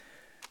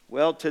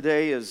Well,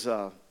 today is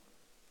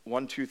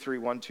 123,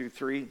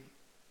 123.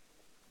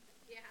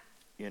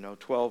 Yeah.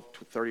 12,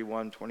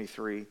 31,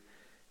 23. If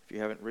you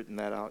haven't written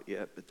that out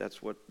yet, but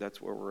that's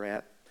where we're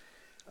at.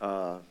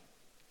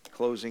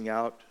 Closing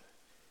out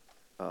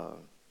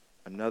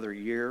another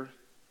year.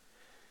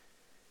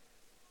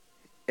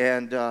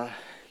 And,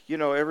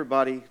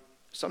 everybody,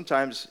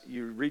 sometimes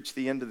you reach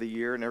the end of the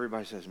year and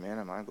everybody says, man,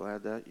 am I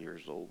glad that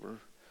year's over?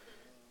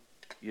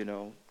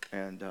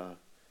 And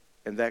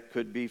that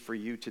could be for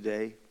you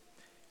today.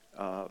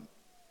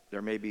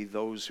 There may be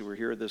those who are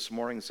here this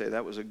morning and say,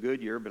 that was a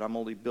good year, but I'm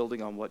only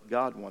building on what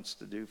God wants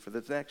to do for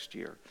the next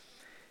year.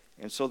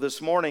 And so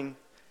this morning,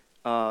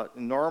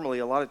 normally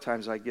a lot of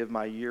times I give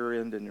my year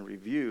end and a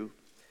review.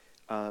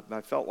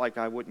 I felt like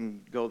I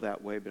wouldn't go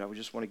that way, but I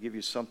just want to give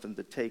you something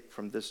to take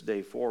from this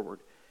day forward.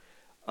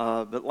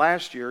 But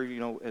last year,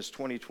 as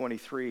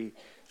 2023,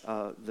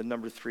 the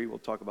number 3, we'll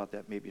talk about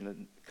that maybe in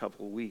a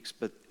couple of weeks,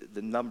 but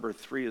the number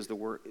 3 is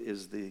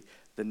the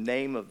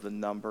name of the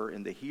number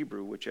in the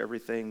Hebrew, which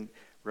everything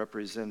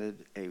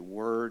represented a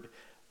word.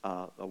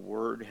 A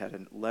word had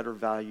a letter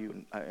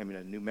value, a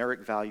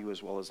numeric value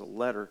as well as a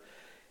letter.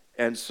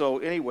 And so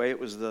anyway, it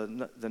was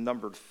the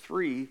number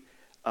 3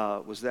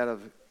 was that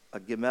of a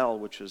Gimel,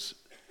 which is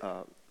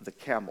the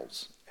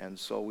camels. And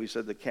so we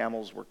said the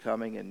camels were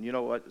coming, and you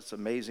know what? It's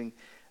amazing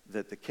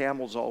that the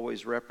camels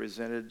always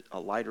represented a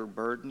lighter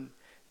burden.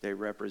 They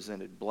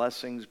represented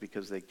blessings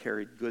because they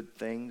carried good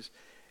things.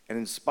 And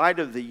in spite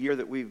of the year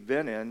that we've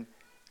been in,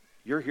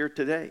 you're here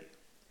today.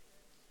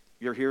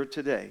 You're here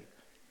today.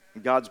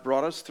 God's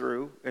brought us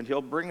through, and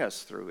He'll bring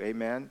us through.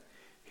 Amen.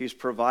 He's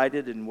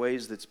provided in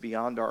ways that's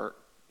beyond our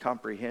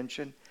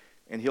comprehension,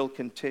 and He'll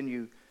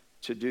continue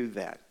to do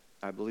that.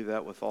 I believe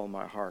that with all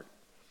my heart.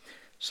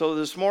 So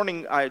this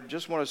morning, I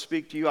just want to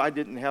speak to you. I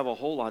didn't have a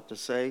whole lot to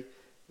say,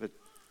 but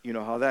you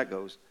know how that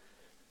goes.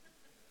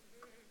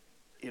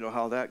 You know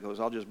how that goes.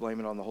 I'll just blame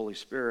it on the Holy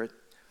Spirit.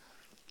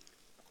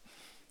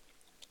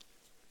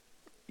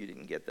 You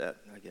didn't get that,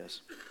 I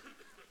guess.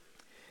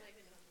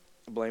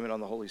 Blame it on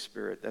the Holy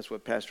Spirit. That's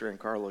what Pastor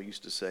Ancarlo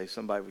used to say.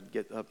 Somebody would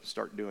get up and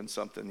start doing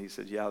something. He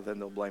said, yeah, then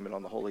they'll blame it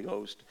on the Holy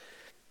Ghost.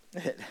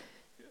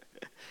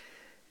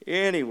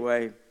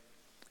 Anyway,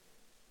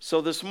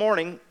 so this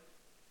morning,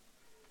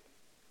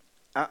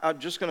 I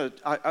just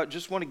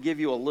want to give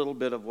you a little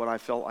bit of what I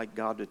felt like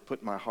God had put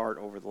in my heart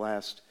over the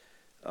last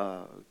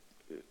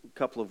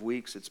couple of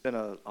weeks. It's been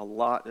a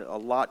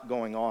lot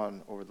going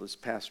on over this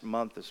past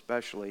month,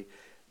 especially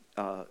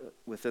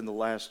within the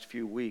last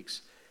few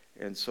weeks.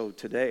 And so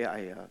today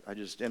I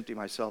just empty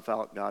myself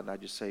out, God, and I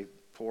just say,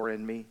 pour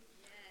in me,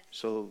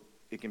 so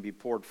it can be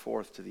poured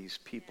forth to these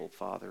people,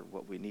 Father,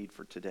 what we need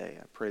for today.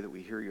 I pray that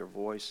we hear your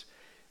voice,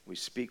 we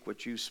speak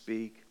what you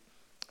speak,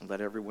 and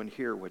let everyone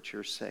hear what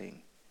you're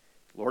saying.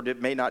 Lord,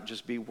 it may not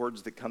just be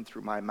words that come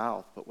through my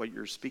mouth, but what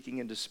you're speaking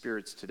into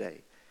spirits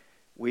today.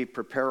 We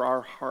prepare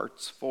our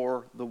hearts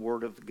for the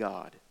Word of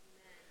God.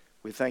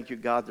 We thank you,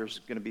 God, there's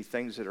going to be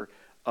things that are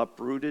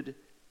uprooted,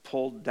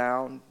 pulled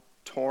down,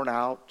 torn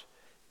out,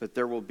 but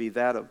there will be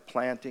that of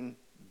planting,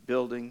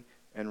 building,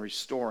 and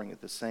restoring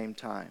at the same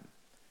time.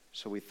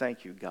 So we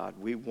thank you, God.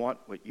 We want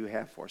what you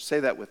have for us. Say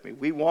that with me.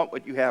 We want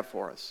what you have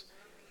for us.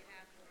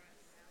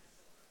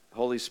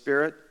 Holy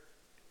Spirit,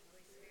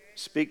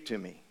 speak to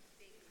me.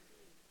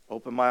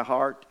 Open my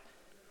heart.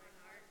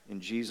 In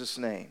Jesus'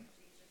 name,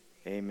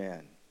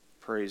 amen.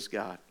 Praise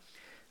God.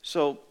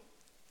 So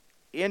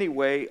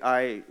anyway,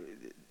 I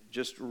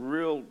just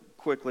real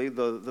quickly,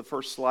 the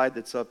first slide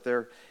that's up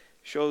there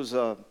shows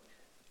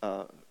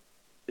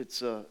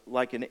it's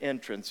like an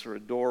entrance or a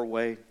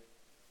doorway.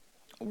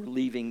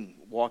 We're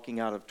walking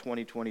out of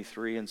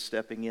 2023 and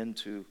stepping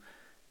into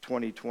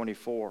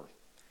 2024.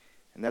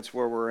 And that's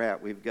where we're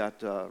at. We've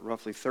got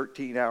roughly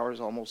 13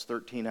 hours, almost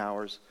 13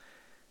 hours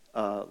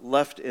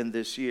left in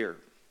this year.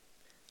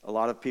 A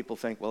lot of people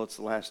think, well, it's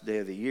the last day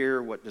of the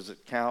year. What does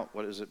it count?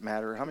 What does it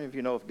matter? How many of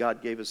you know if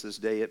God gave us this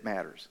day, it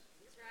matters?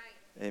 That's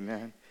right.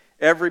 Amen.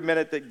 Every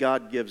minute that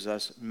God gives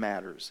us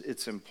matters.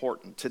 It's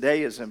important.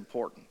 Today is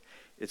important.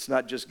 It's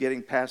not just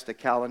getting past a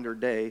calendar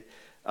day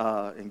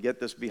and get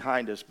this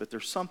behind us, but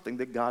there's something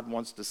that God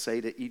wants to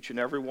say to each and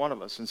every one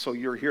of us. And so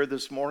you're here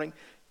this morning,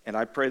 and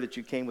I pray that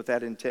you came with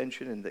that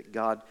intention and that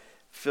God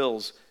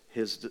fills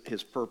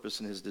his purpose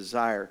and his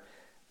desire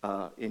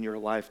in your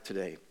life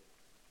today.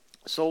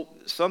 So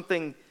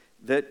something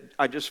that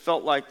I just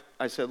felt like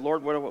I said,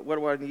 Lord, what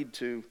do I need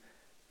to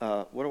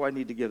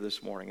give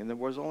this morning? And there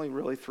was only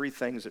really 3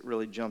 things that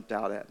really jumped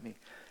out at me.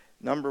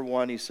 Number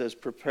 1, he says,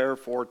 prepare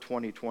for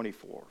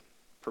 2024.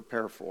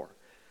 Prepare for.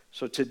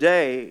 So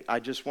today,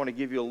 I just want to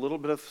give you a little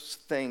bit of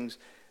things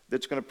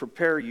that's going to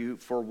prepare you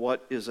for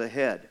what is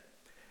ahead.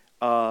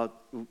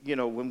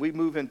 When we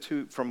move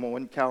from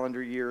one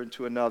calendar year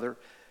into another,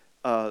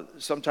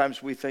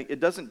 sometimes we think it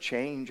doesn't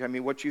change. I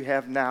mean, what you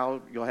have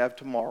now, you'll have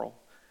tomorrow,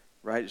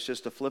 right? It's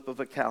just a flip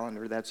of a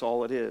calendar. That's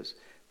all it is.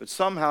 But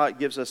somehow it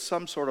gives us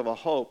some sort of a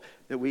hope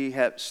that we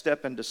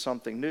step into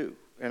something new.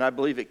 And I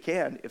believe it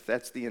can if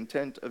that's the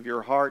intent of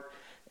your heart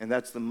And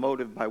that's the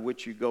motive by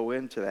which you go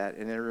into that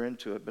and enter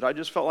into it. But I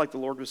just felt like the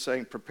Lord was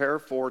saying, prepare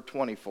for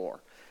 24.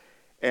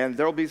 And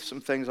there'll be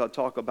some things I'll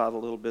talk about a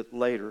little bit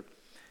later.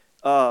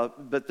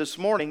 But this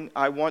morning,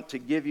 I want to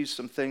give you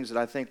some things that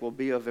I think will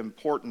be of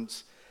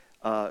importance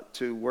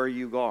to where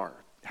you are.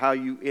 How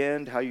you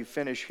end, how you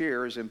finish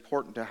here is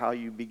important to how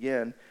you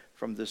begin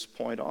from this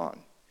point on.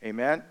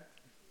 Amen?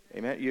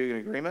 Amen? You in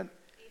agreement?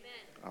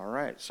 Amen. All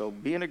right. So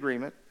be in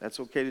agreement. That's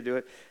okay to do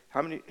it.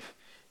 How many,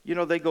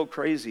 they go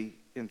crazy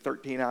in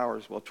 13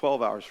 hours. Well,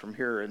 12 hours from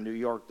here in New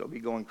York, they'll be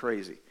going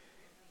crazy.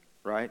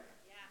 Right?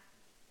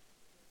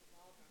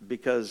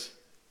 Because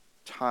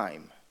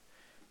time.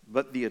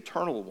 But the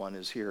eternal one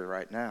is here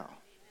right now.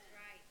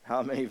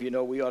 How many of you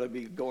know we ought to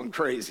be going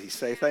crazy?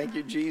 Say thank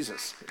you,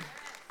 Jesus.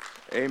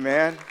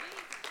 Amen.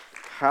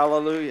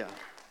 Hallelujah.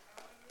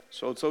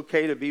 So it's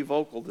okay to be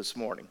vocal this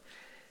morning.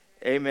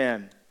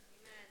 Amen.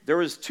 There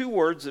was 2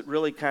 words that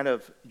really kind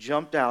of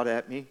jumped out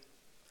at me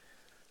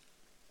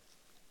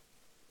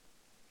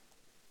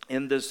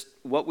in this,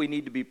 what we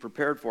need to be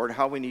prepared for and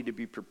how we need to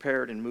be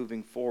prepared in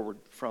moving forward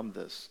from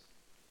this.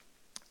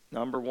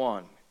 Number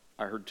 1,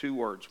 I heard 2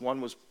 words.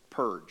 One was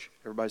purge.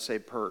 Everybody say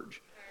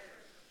purge.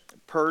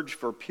 Purge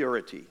for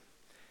purity.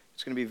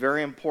 It's going to be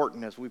very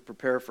important as we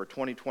prepare for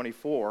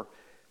 2024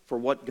 for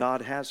what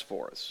God has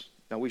for us.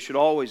 Now, we should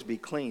always be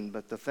clean,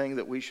 but the thing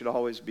that we should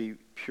always be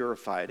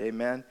purified.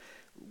 Amen?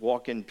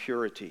 Walk in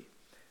purity.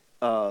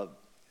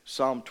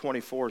 Psalm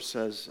 24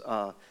 says,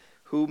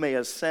 who may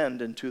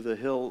ascend into the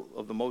hill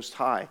of the Most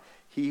High?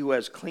 He who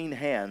has clean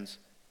hands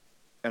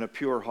and a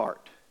pure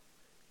heart.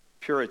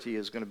 Purity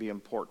is going to be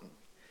important.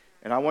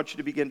 And I want you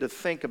to begin to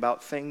think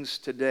about things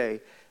today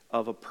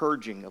of a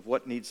purging of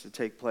what needs to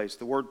take place.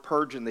 The word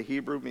purge in the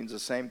Hebrew means the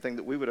same thing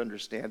that we would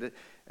understand it.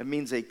 It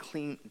means a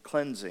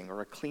cleansing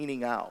or a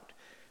cleaning out.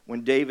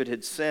 When David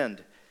had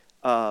sinned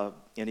and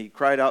he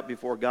cried out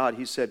before God,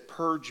 he said,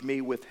 purge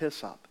me with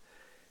hyssop.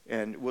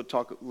 And we'll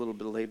talk a little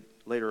bit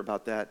later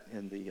about that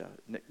in the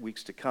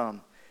weeks to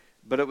come.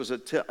 But it was a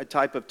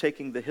type of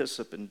taking the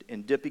hyssop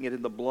and dipping it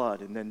in the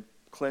blood and then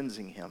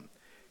cleansing him.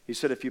 He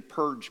said, if you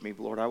purge me,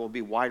 Lord, I will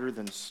be whiter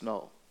than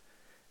snow.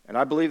 And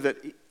I believe that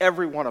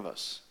every one of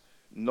us,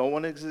 no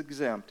one is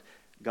exempt.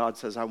 God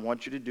says, I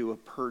want you to do a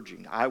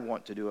purging. I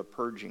want to do a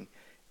purging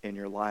in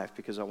your life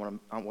because I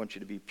want you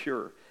to be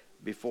pure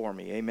before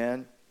me. Amen?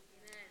 Amen.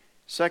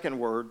 Second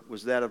word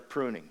was that of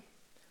pruning.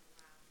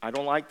 I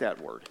don't like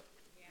that word.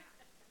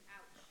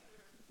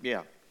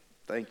 Yeah,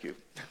 thank you.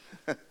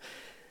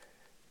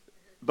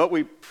 But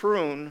we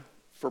prune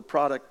for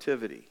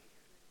productivity.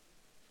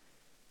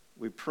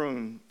 We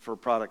prune for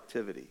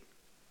productivity.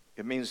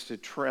 It means to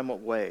trim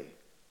away,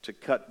 to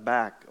cut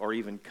back, or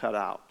even cut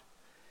out.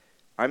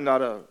 I'm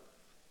not a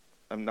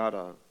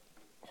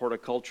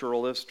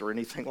horticulturalist or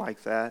anything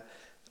like that,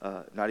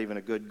 not even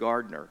a good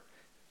gardener.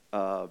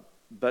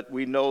 But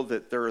we know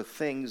that there are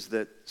things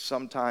that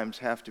sometimes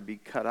have to be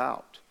cut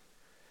out.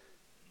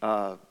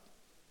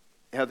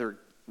 Heather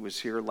was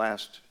here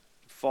last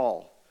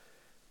fall,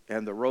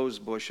 and the rose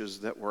bushes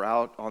that were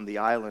out on the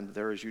island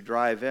there as you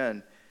drive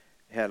in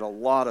had a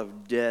lot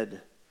of dead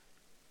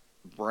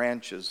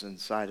branches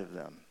inside of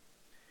them.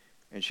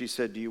 And she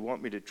said, do you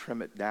want me to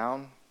trim it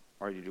down,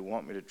 or do you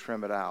want me to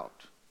trim it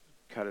out,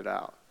 cut it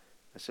out?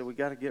 I said, we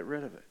got to get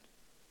rid of it,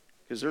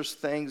 because there's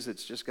things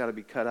that's just got to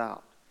be cut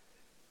out.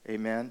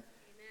 Amen?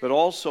 But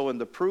also in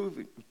the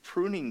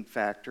pruning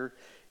factor,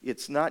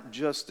 it's not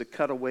just to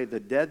cut away the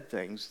dead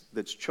things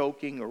that's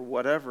choking or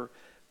whatever,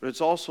 but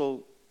it's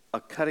also a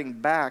cutting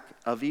back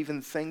of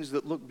even things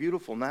that look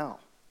beautiful now.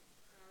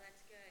 Oh,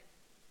 that's good.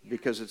 Yeah.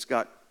 Because it's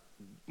got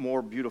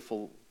more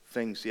beautiful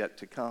things yet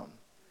to come.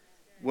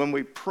 When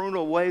we prune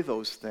away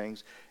those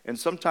things, and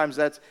sometimes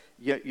that's,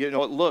 it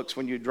looks,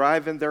 when you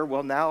drive in there,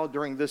 well, now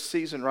during this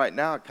season right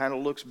now, it kind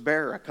of looks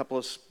bare, a couple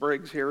of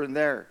sprigs here and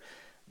there.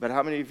 But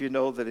how many of you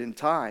know that in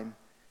time,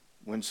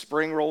 when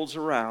spring rolls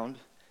around,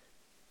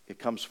 it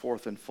comes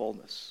forth in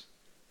fullness?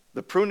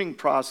 The pruning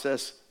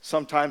process,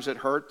 sometimes it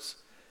hurts,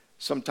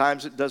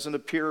 sometimes it doesn't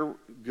appear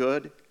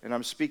good, and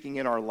I'm speaking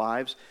in our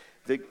lives,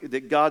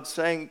 that God's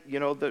saying,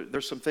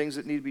 there's some things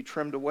that need to be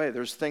trimmed away.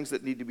 There's things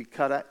that need to be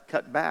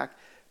cut back,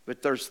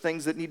 but there's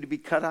things that need to be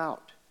cut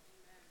out.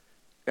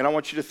 And I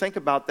want you to think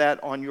about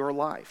that on your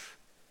life.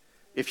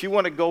 If you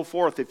want to go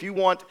forth, if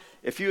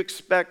you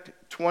expect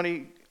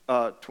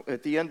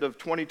at the end of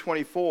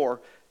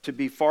 2024 to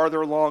be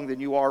farther along than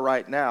you are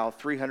right now,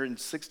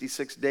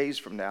 366 days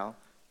from now,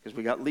 because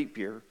we got leap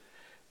year.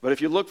 But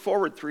if you look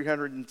forward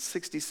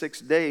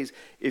 366 days,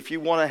 if you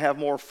want to have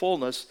more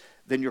fullness,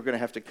 then you're going to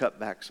have to cut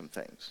back some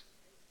things.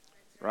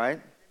 Right?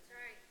 That's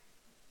right.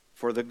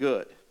 For the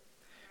good.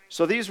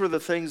 So these were the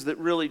things that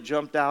really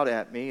jumped out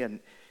at me. And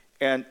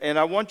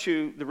I want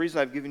you, the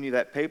reason I've given you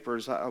that paper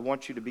is I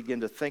want you to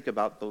begin to think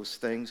about those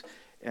things.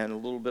 And a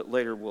little bit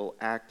later we'll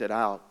act it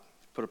out,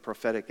 put a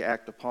prophetic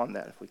act upon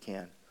that if we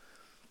can.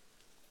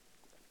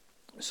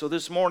 So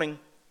this morning,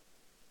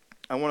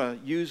 I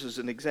want to use as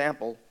an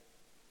example,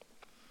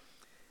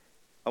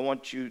 I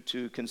want you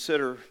to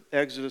consider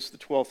Exodus, the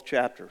 12th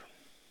chapter.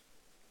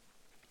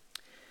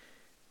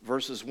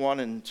 verses 1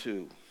 and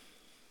 2.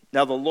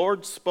 Now the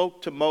Lord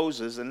spoke to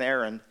Moses and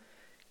Aaron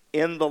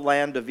in the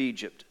land of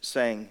Egypt,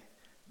 saying,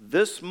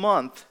 this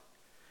month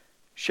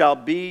shall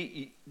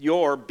be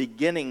your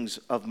beginnings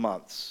of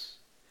months,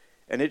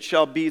 and it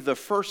shall be the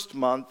first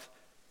month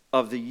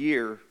of the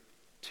year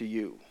to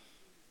you.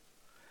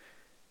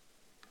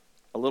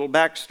 A little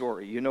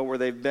backstory. You know where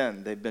they've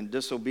been. They've been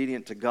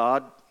disobedient to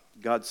God.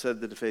 God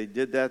said that if they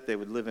did that, they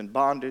would live in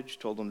bondage,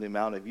 told them the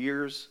amount of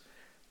years.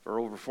 For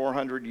over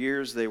 400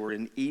 years, they were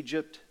in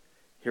Egypt.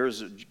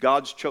 Here's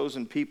God's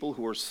chosen people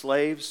who were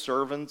slaves,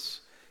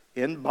 servants,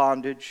 in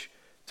bondage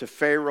to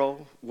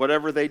Pharaoh.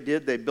 Whatever they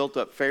did, they built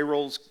up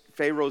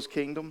Pharaoh's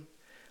kingdom.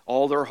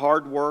 All their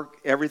hard work,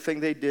 everything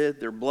they did,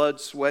 their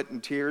blood, sweat,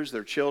 and tears,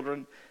 their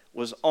children,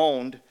 was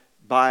owned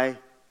by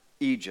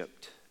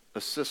Egypt,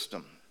 a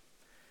system,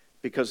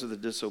 because of the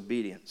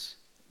disobedience.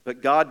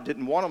 But God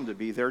didn't want them to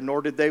be there,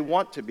 nor did they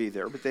want to be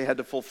there, but they had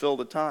to fulfill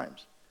the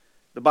times.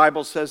 The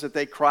Bible says that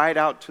they cried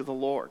out to the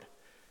Lord.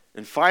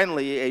 And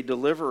finally, a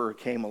deliverer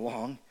came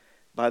along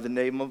by the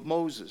name of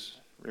Moses.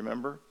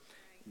 Remember?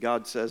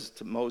 God says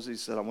to Moses, he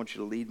said, I want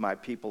you to lead my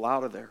people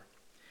out of there.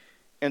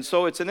 And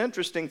so it's an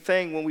interesting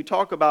thing when we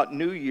talk about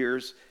New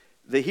Year's.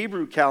 The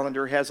Hebrew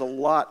calendar has a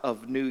lot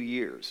of New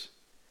Years.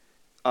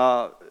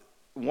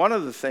 One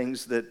of the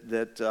things that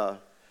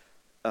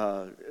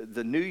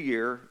the New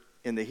Year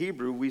in the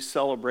Hebrew we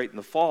celebrate in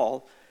the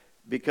fall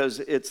because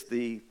it's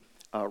the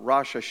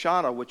Rosh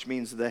Hashanah, which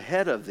means the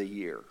head of the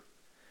year.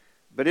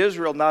 But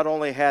Israel not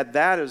only had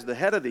that as the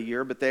head of the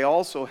year, but they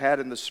also had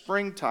in the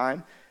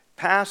springtime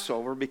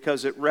Passover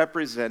because it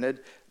represented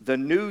the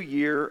new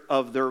year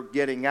of their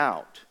getting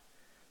out.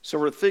 So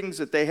there were things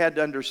that they had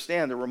to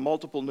understand. There were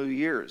multiple New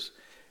Years.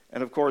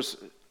 And of course,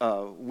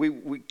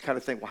 we kind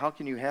of think, well, how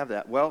can you have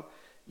that? Well,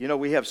 you know,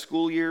 we have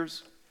school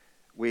years.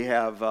 We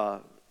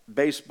have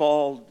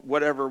baseball,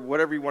 whatever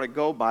you want to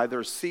go by.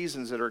 There's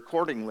seasons that are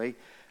accordingly.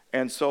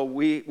 And so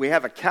we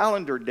have a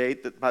calendar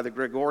date that by the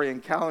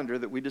Gregorian calendar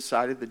that we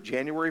decided that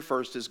January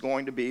 1st is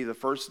going to be the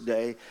first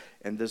day,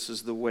 and this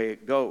is the way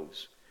it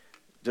goes.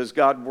 Does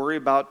God worry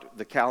about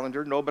the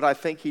calendar? No, but I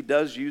think he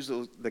does use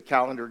the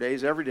calendar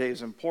days. Every day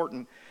is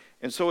important.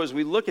 And so as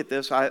we look at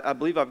this, I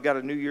believe I've got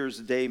a New Year's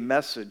Day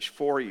message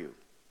for you.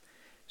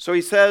 So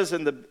he says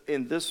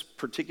in this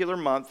particular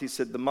month, he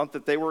said the month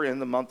that they were in,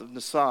 the month of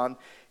Nisan,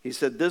 he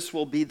said this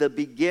will be the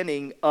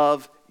beginning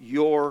of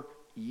your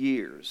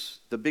years,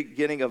 the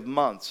beginning of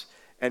months,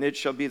 and it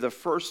shall be the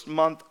first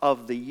month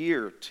of the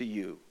year to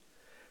you.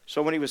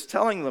 So when he was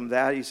telling them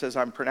that, he says,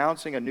 I'm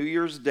pronouncing a New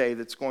Year's Day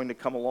that's going to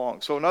come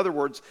along. So in other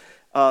words,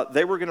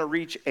 they were going to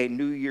reach a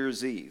New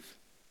Year's Eve.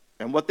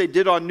 And what they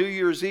did on New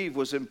Year's Eve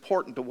was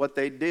important to what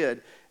they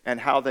did and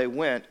how they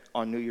went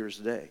on New Year's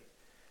Day.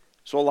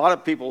 So a lot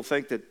of people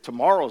think that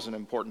tomorrow's an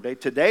important day.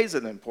 Today's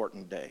an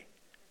important day.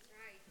 That's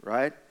right.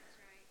 Right? That's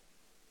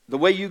right. The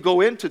way you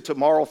go into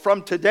tomorrow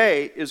from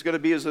today is going to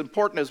be as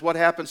important as what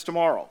happens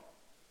tomorrow.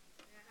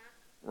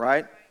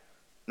 Right?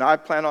 Now I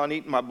plan on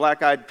eating my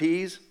black-eyed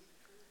peas.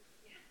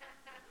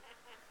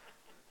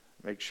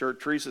 Make sure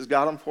Teresa's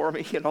got them for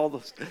me and all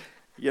those,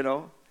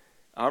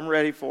 I'm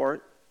ready for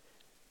it.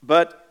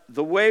 But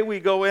the way we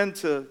go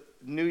into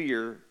New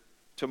Year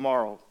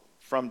tomorrow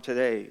from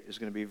today is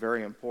going to be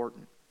very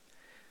important.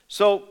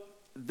 So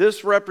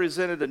this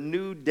represented a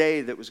new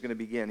day that was going to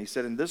begin. He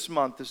said in this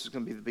month, this is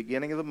going to be the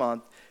beginning of the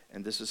month,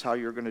 and this is how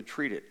you're going to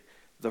treat it.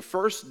 The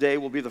first day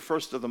will be the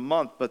first of the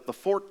month, but the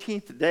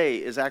 14th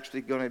day is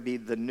actually going to be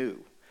the new.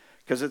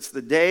 Because it's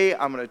the day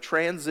I'm going to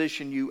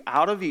transition you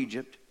out of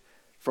Egypt,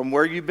 from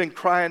where you've been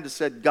crying to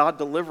said, God,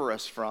 deliver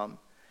us from.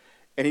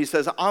 And he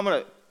says, I'm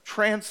going to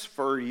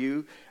transfer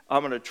you,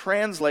 I'm going to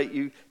translate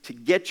you to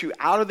get you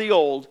out of the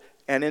old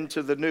and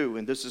into the new.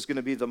 And this is going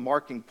to be the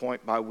marking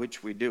point by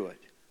which we do it.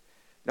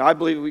 Now, I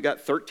believe we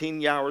got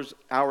 13 hours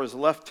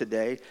left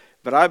today,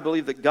 but I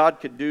believe that God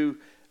could do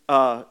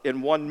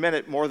in 1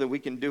 minute more than we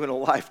can do in a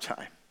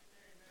lifetime.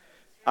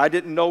 I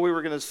didn't know we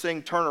were going to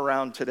sing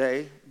Turnaround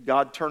today.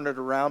 God turned it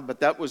around,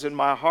 but that was in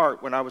my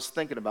heart when I was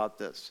thinking about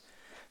this.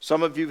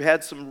 Some of you have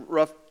had some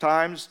rough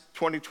times.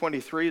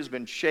 2023 has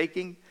been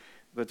shaking,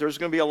 but there's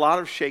going to be a lot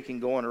of shaking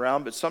going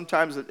around. But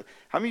sometimes,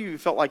 how many of you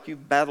felt like you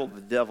battled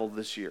the devil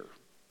this year?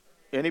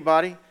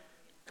 Anybody?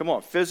 Come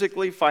on,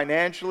 physically,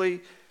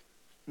 financially,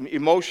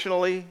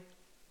 emotionally,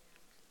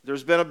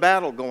 there's been a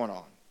battle going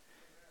on.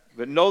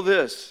 But know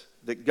this,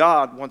 that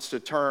God wants to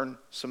turn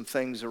some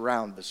things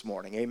around this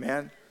morning.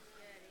 Amen?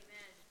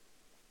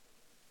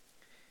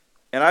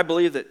 And I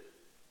believe that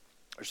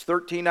there's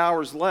 13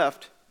 hours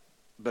left,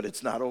 but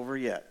it's not over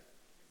yet.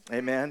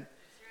 Amen?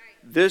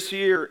 This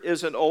year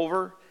isn't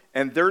over,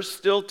 and there's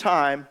still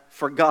time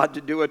for God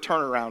to do a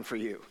turnaround for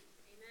you.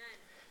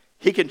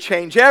 He can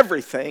change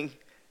everything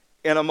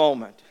in a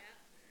moment.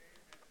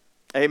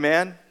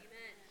 Amen?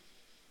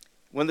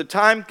 When the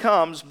time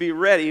comes, be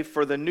ready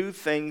for the new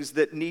things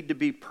that need to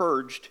be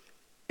purged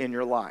in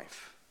your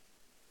life.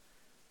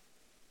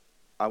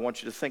 I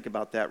want you to think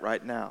about that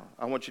right now.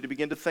 I want you to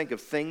begin to think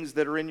of things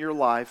that are in your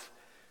life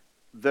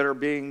that are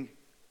being,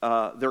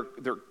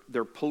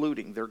 they're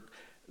polluting.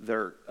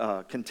 they're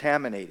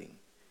contaminating,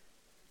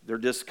 they're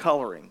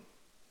discoloring,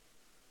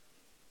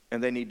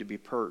 and they need to be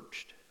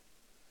purged.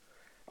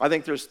 I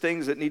think there's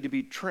things that need to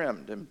be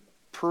trimmed and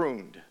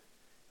pruned,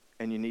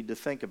 and you need to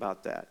think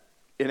about that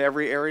in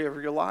every area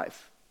of your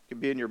life. It can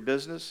be in your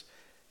business,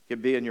 it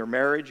can be in your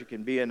marriage, it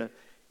can be in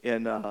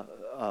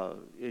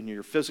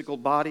your physical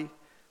body,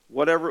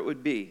 whatever it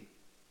would be.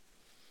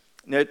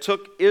 Now, it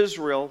took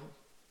Israel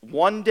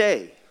one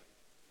day,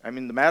 the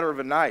matter of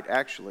a night,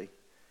 actually.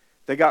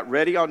 They got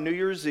ready on New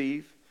Year's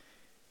Eve,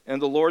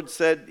 and the Lord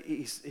said,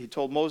 he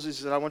told Moses,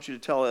 he said, I want you to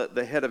tell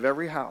the head of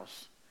every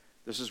house,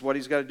 this is what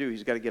he's got to do.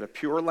 He's got to get a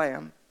pure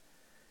lamb,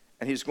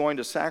 and he's going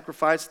to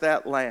sacrifice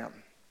that lamb.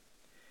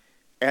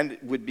 And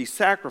it would be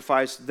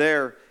sacrificed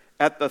there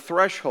at the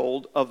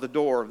threshold of the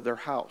door of their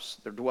house,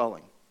 their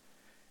dwelling.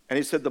 And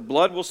he said, the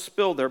blood will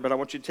spill there, but I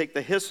want you to take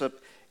the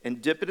hyssop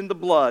and dip it in the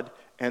blood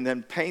and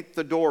then paint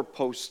the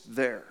doorpost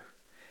there.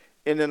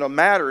 And in a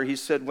matter, he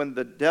said, when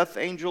the death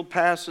angel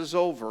passes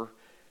over,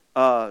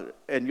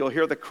 and you'll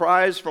hear the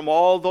cries from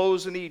all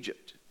those in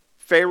Egypt,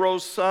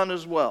 Pharaoh's son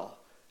as well,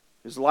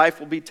 his life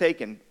will be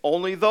taken.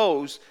 Only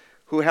those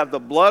who have the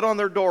blood on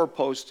their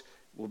doorpost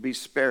will be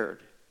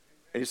spared.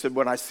 And he said,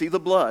 when I see the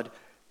blood,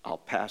 I'll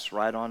pass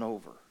right on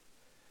over.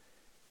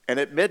 And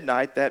at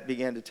midnight, that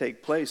began to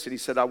take place. And he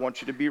said, I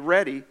want you to be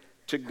ready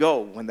to go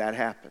when that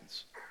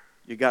happens.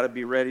 You got to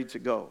be ready to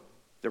go.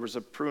 There was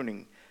a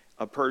pruning,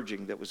 a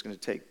purging that was going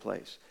to take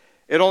place.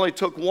 It only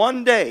took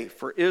one day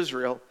for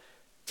Israel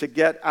to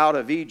get out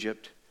of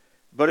Egypt,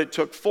 but it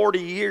took 40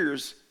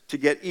 years to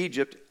get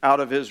Egypt out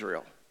of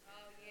Israel. Oh,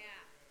 yeah.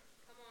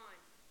 Come on.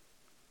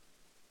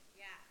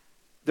 Yeah.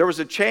 There was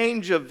a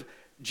change of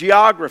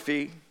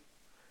geography,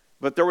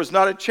 but there was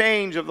not a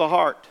change of the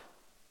heart.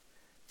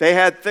 They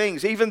had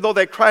things, even though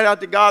they cried out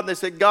to God and they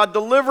said, God,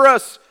 deliver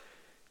us.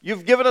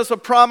 You've given us a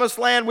promised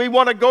land. We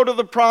want to go to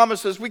the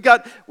promises.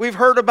 We've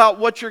heard about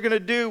what you're going to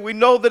do. We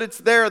know that it's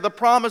there, the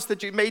promise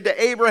that you made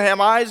to Abraham,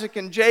 Isaac,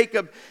 and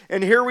Jacob.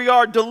 And here we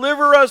are.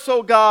 Deliver us,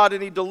 O God.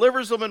 And he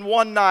delivers them in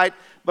one night.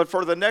 But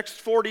for the next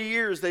 40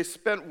 years, they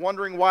spent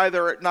wondering why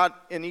they're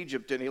not in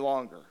Egypt any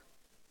longer.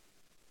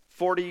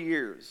 40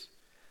 years.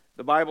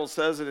 The Bible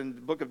says it in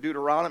the book of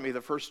Deuteronomy,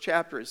 the first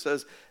chapter. It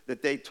says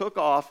that they took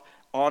off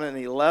on an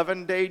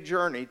 11-day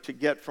journey to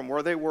get from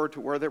where they were to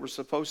where they were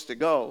supposed to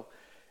go.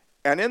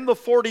 And in the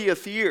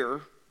 40th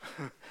year,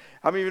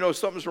 how many of you know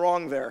something's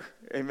wrong there?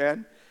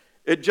 Amen?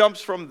 It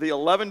jumps from the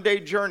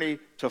 11-day journey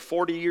to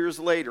 40 years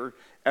later.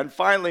 And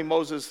finally,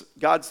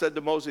 God said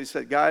to Moses, he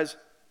said, guys,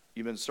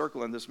 you've been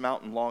circling this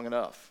mountain long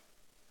enough.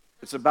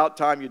 It's about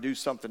time you do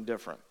something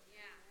different.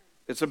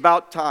 It's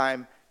about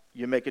time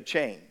you make a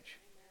change.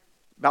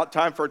 About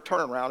time for a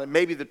turnaround. And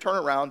maybe the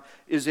turnaround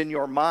is in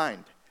your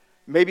mind.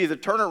 Maybe the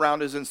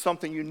turnaround is in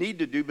something you need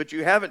to do, but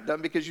you haven't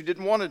done because you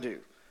didn't want to do.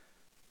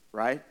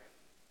 Right?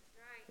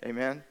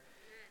 Amen?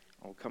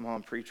 Oh, come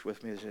on, preach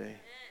with me today.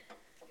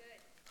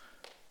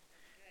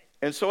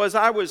 And so as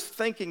I was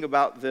thinking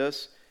about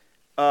this,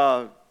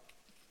 I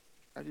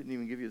didn't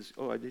even give you this.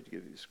 Oh, I did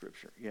give you the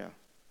scripture. Yeah.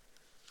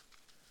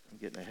 I'm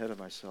getting ahead of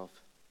myself.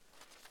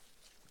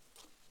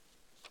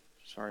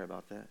 Sorry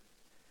about that.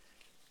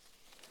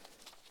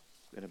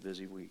 Been a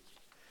busy week.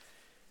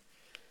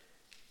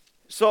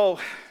 So,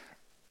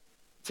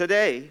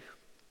 today,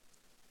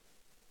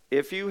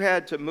 if you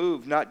had to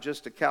move not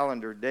just a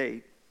calendar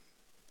date,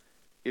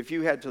 if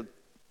you had to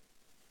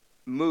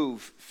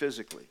move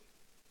physically,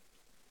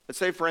 let's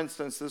say, for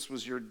instance, this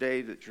was your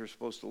day that you're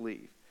supposed to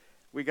leave.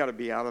 We got to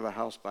be out of the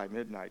house by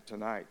midnight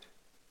tonight.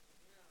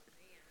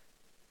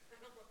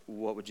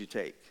 What would you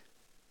take?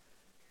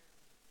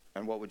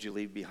 And what would you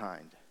leave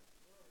behind?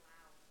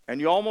 And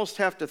you almost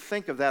have to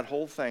think of that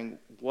whole thing.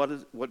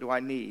 What do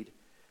I need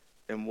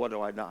and what do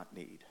I not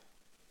need?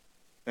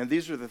 And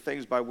these are the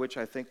things by which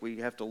I think we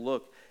have to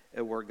look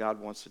at where God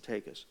wants to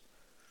take us.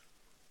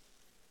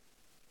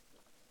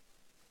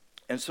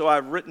 And so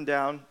I've written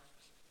down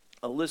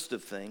a list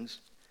of things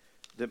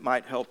that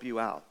might help you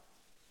out.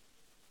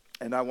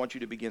 And I want you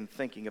to begin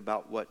thinking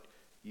about what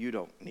you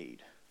don't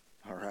need,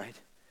 all right?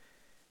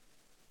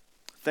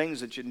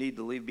 Things that you need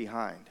to leave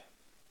behind.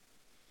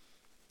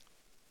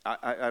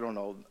 I don't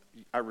know.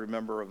 I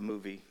remember a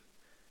movie.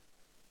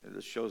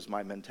 This shows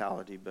my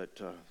mentality,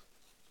 but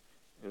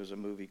it was a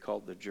movie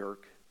called The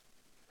Jerk.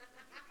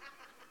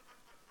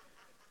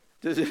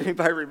 Did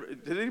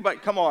anybody,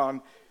 come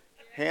on.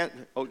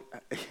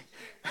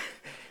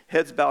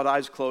 Heads bowed,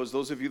 eyes closed.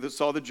 Those of you that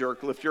saw The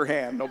Jerk, lift your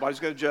hand.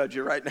 Nobody's going to judge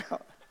you right now.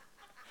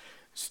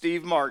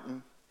 Steve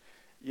Martin,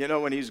 you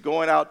know, when he's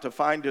going out to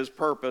find his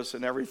purpose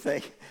and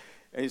everything,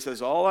 and he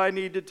says, all I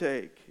need to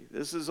take,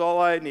 this is all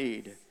I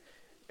need.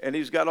 And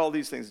he's got all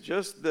these things,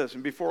 just this.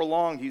 And before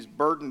long, he's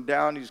burdened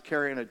down. He's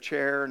carrying a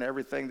chair and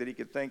everything that he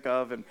could think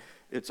of. And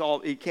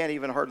he can't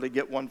even hardly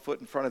get one foot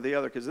in front of the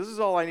other because this is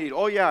all I need.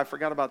 Oh, yeah, I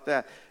forgot about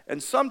that.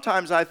 And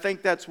sometimes I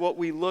think that's what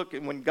we look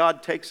at when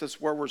God takes us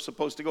where we're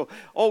supposed to go.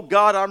 Oh,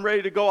 God, I'm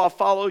ready to go. I'll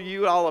follow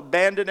you. I'll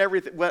abandon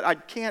everything. Well, I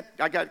can't.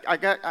 I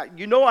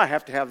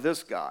have to have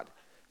this, God.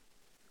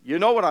 You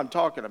know what I'm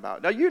talking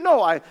about. Now, you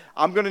know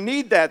I'm going to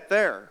need that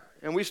there.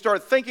 And we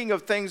start thinking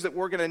of things that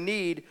we're going to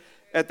need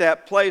at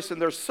that place.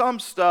 And there's some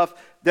stuff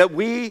that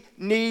we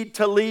need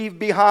to leave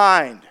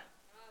behind.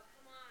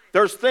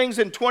 There's things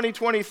in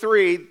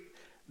 2023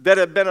 that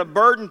have been a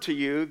burden to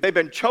you. They've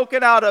been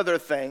choking out other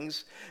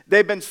things.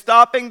 They've been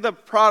stopping the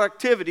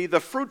productivity, the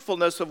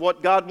fruitfulness of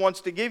what God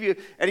wants to give you.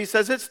 And he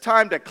says it's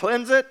time to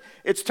cleanse it.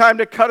 It's time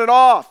to cut it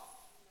off.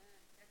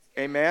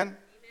 Amen?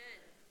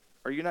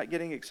 Are you not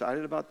getting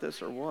excited about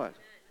this or what?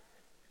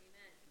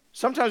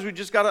 Sometimes we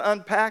just got to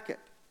unpack it.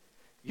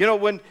 You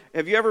know,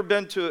 have you ever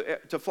been to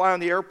fly on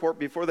the airport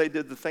before they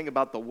did the thing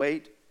about the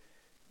weight?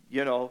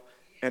 You know,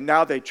 and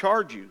now they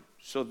charge you.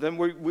 So then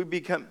we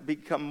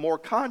become more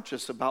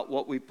conscious about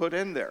what we put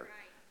in there,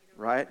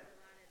 right?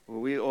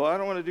 Well, I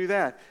don't want to do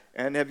that.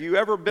 And have you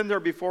ever been there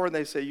before and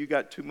they say, you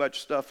got too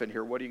much stuff in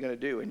here, what are you going to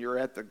do? And you're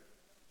at the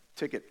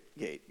ticket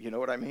gate, you know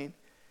what I mean?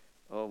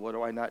 Oh, what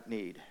do I not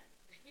need?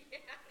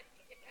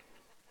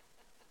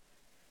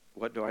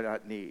 What do I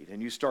not need?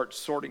 And you start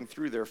sorting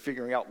through there,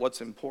 figuring out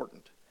what's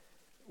important,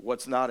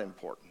 what's not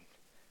important.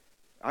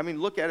 I mean,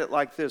 look at it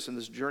like this in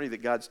this journey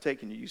that God's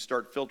taken you. You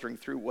start filtering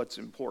through what's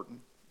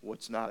important,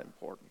 what's not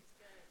important.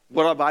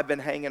 What have I been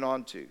hanging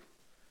on to?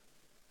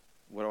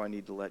 What do I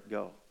need to let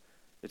go?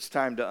 It's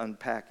time to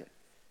unpack it.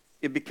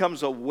 It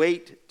becomes a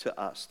weight to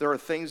us. There are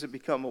things that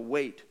become a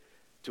weight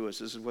to us.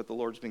 This is what the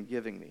Lord's been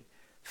giving me.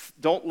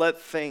 Don't let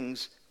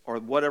things or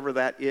whatever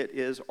that it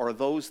is or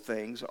those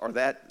things or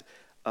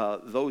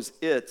those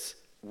it's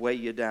weigh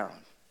you down.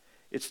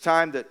 It's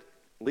time to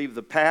leave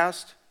the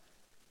past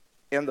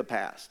in the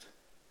past.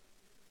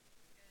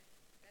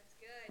 That's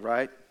good.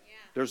 Right? Yeah.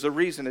 There's a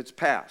reason it's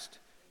past.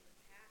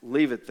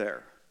 Leave it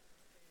there.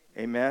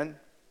 Amen?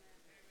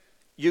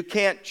 You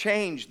can't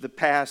change the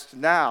past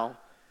now,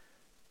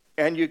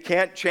 and you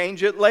can't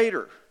change it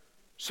later.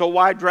 So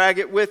why drag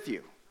it with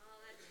you? Oh,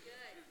 that's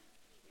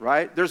good.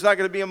 Right? There's not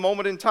going to be a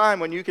moment in time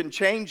when you can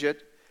change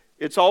it.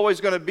 It's always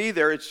going to be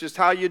there. It's just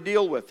how you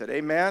deal with it.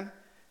 Amen?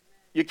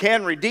 You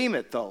can redeem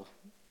it, though.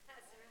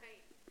 That's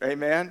right.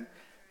 Amen?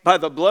 By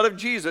the blood of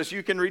Jesus,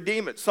 you can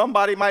redeem it.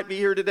 Somebody might be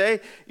here today.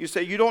 You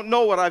say, you don't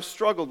know what I've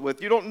struggled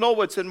with. You don't know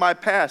what's in my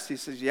past. He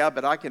says, yeah,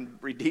 but I can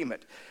redeem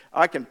it.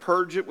 I can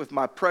purge it with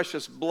my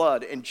precious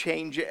blood and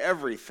change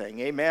everything.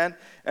 Amen?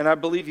 And I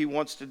believe he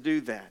wants to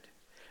do that.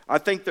 I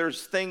think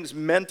there's things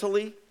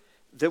mentally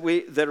that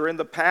are in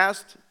the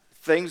past,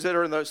 things that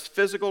are in the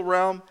physical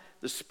realm,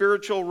 the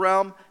spiritual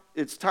realm.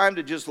 It's time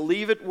to just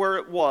leave it where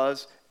it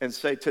was and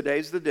say,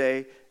 today's the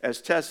day.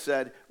 As Tess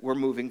said, we're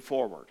moving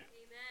forward.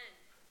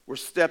 We're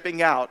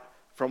stepping out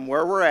from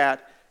where we're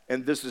at,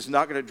 and this is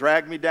not going to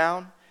drag me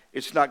down.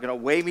 It's not going to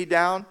weigh me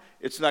down.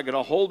 It's not going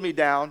to hold me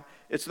down.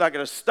 It's not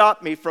going to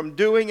stop me from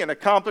doing and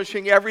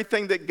accomplishing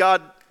everything that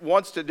God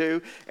wants to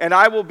do. And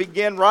I will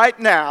begin right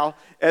now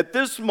at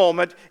this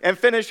moment and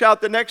finish out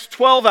the next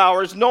 12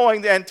 hours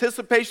knowing the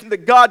anticipation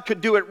that God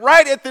could do it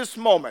right at this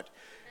moment.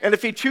 And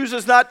if he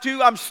chooses not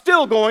to, I'm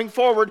still going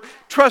forward,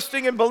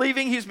 trusting and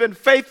believing he's been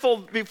faithful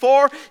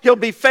before. He'll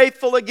be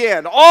faithful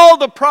again. All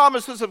the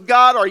promises of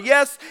God are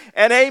yes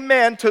and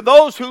amen to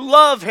those who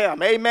love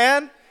him.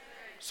 Amen?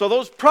 So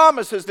those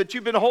promises that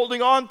you've been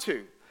holding on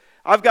to.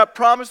 I've got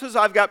promises,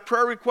 I've got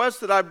prayer requests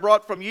that I've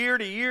brought from year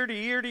to year to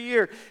year to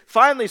year.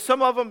 Finally,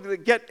 some of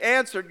them get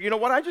answered. You know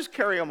what? I just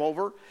carry them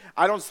over.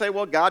 I don't say,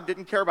 well, God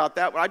didn't care about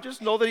that. I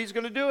just know that he's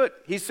going to do it.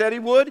 He said he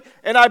would,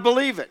 and I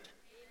believe it.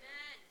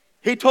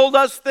 He told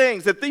us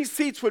things, that these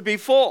seats would be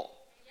full.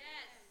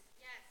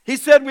 He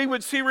said we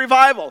would see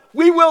revival.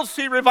 We will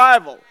see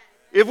revival.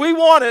 If we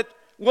want it,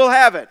 we'll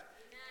have it.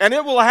 And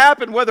it will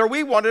happen whether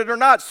we want it or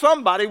not.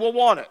 Somebody will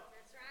want it.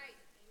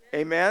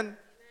 Amen?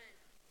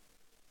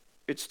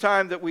 It's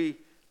time that we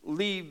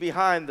leave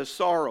behind the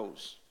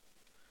sorrows.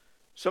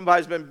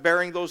 Somebody's been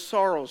bearing those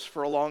sorrows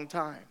for a long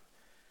time.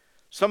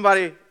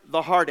 Somebody,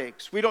 the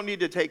heartaches. We don't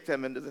need to take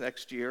them into the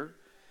next year.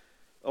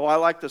 Oh, I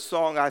like the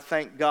song, I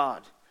Thank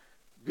God.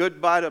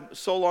 Goodbye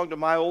so long to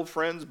my old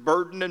friends,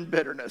 burden and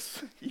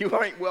bitterness. You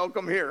ain't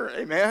welcome here.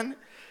 Amen?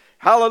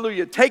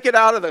 Hallelujah. Take it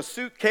out of the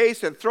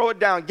suitcase and throw it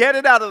down. Get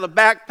it out of the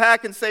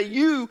backpack and say,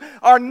 you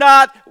are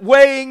not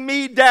weighing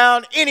me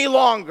down any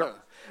longer.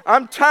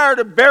 I'm tired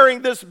of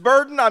bearing this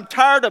burden. I'm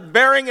tired of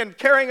bearing and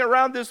carrying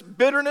around this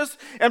bitterness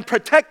and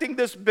protecting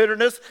this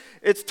bitterness.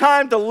 It's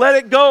time to let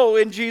it go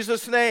in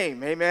Jesus'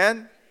 name.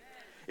 Amen?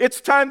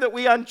 It's time that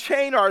we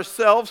unchain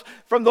ourselves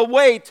from the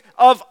weight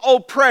of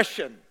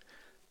oppression.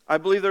 I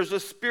believe there's a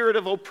spirit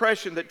of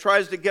oppression that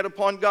tries to get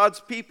upon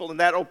God's people, and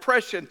that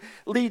oppression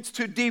leads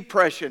to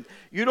depression.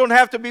 You don't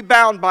have to be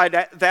bound by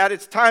that.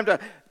 It's time to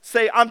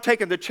say, I'm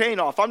taking the chain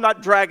off. I'm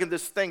not dragging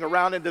this thing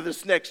around into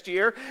this next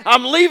year.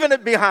 I'm leaving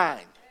it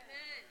behind.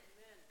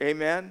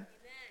 Amen?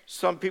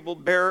 Some people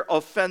bear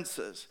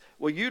offenses.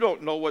 Well, you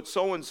don't know what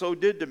so-and-so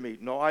did to me.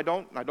 No, I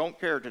don't. I don't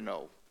care to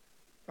know.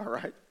 All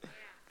right?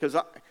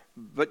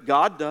 But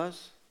God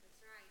does.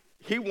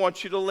 He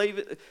wants you to leave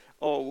it.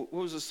 Oh, what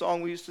was the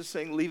song we used to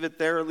sing? Leave it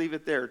there, leave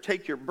it there.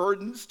 Take your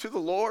burdens to the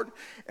Lord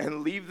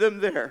and leave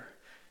them there.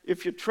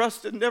 If you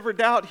trust and never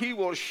doubt, he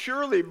will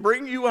surely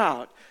bring you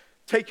out.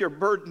 Take your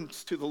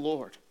burdens to the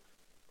Lord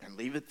and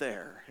leave it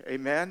there.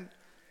 Amen?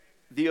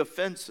 The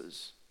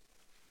offenses,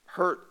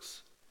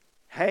 hurts,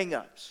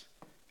 hang-ups,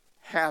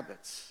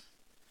 habits.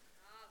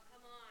 Oh,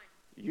 come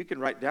on. You can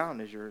write down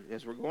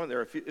as we're going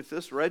there. If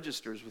this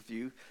registers with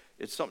you,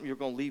 it's something you're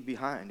going to leave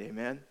behind.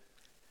 Amen?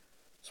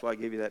 That's why I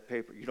gave you that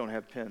paper. You don't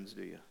have pens,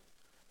 do you?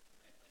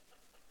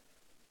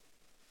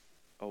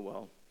 Oh,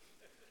 well.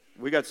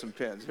 We got some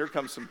pens. Here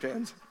comes some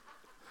pens.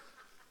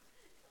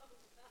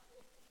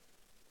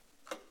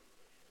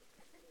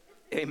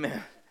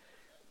 Amen.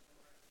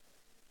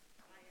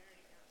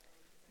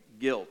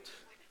 Guilt.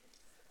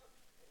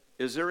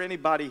 Is there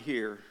anybody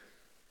here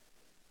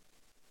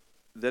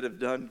that have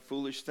done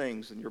foolish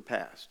things in your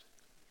past?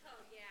 Oh,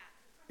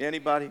 yeah.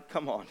 Anybody?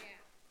 Come on.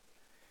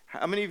 Yeah.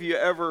 How many of you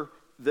ever,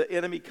 the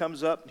enemy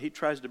comes up and he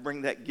tries to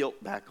bring that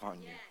guilt back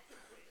on you? Yes.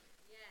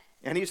 Yes.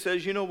 And he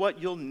says, you know what?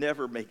 You'll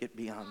never make it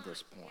beyond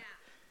this point. Yeah.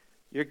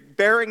 You're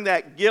bearing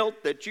that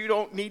guilt that you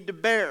don't need to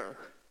bear.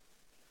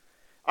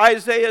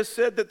 Isaiah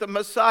said that the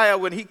Messiah,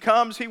 when he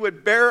comes, he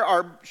would bear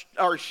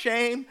our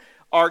shame,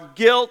 our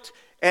guilt,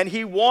 and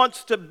he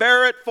wants to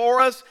bear it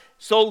for us.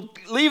 So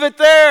leave it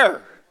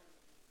there.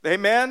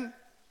 Amen?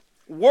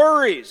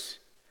 Worries.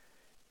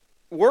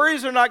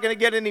 Worries are not going to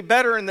get any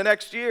better in the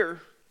next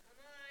year.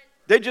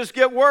 They just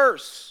get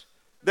worse.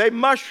 They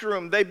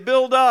mushroom. They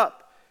build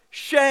up.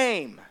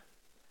 Shame.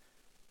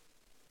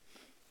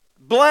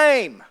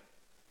 Blame.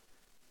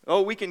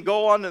 Oh, we can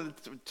go on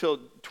until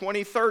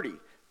 2030,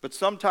 but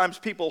sometimes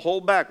people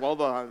hold back. Well,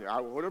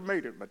 I would have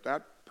made it, but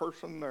that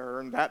person there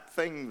and that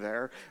thing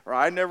there, or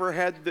I never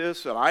had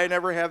this and I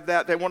never have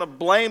that. They want to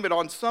blame it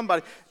on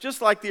somebody,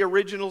 just like the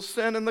original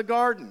sin in the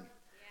garden.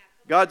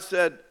 God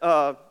said,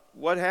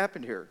 what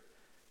happened here?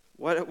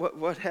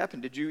 What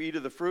happened? Did you eat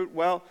of the fruit?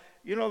 Well,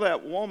 you know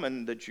that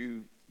woman that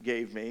you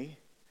gave me?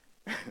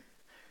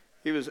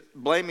 He was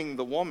blaming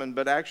the woman,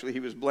 but actually he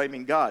was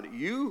blaming God.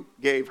 You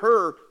gave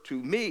her to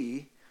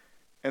me.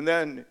 And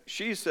then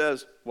she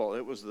says, well,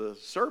 it was the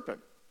serpent.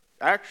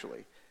 Actually,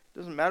 it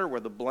doesn't matter where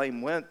the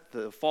blame went,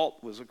 the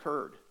fault was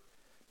occurred.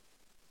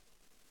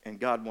 And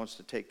God wants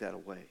to take that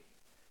away.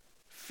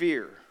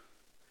 Fear.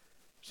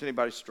 Does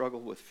anybody struggle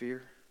with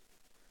fear?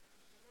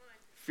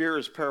 Fear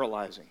is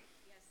paralyzing.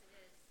 Yes, it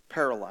is.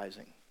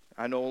 Paralyzing.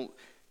 I know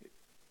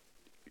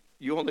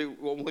you only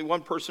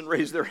one person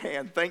raised their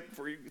hand. Thank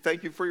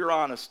you for your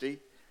honesty.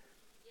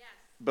 Yes.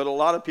 But a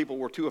lot of people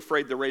were too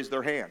afraid to raise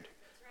their hand.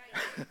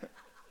 That's right. That's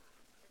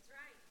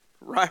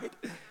right. Right?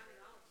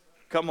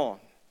 Come on.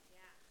 Yeah.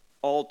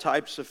 All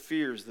types of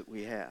fears that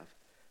we have.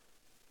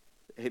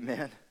 Amen.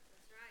 That's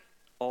right.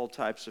 All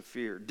types of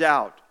fear.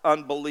 Doubt,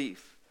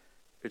 unbelief.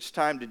 It's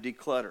time to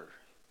declutter.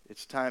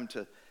 It's time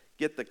to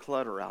get the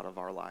clutter out of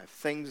our life.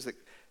 Things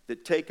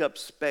that take up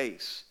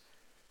space.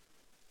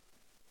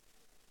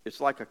 It's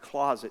like a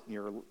closet in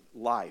your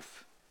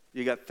life.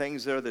 You got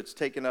things there that's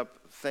taking up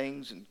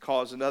things and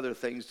causing other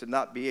things to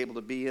not be able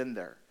to be in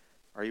there.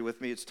 Are you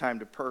with me? It's time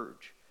to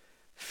purge.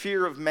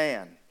 Fear of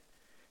man.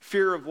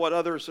 Fear of what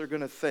others are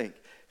going to think.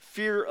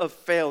 Fear of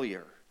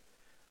failure.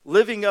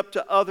 Living up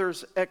to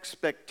others'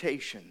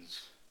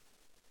 expectations.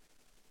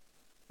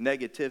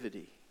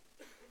 Negativity.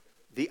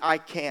 The I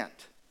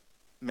can't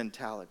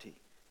mentality.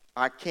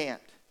 I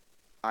can't.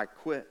 I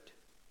quit.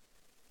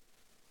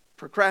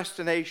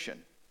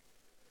 Procrastination.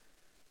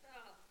 Oh,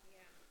 yeah.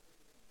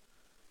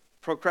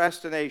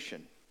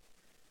 Procrastination.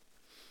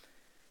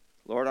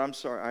 Lord, I'm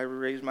sorry. I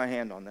raised my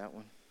hand on that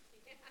one.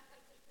 Me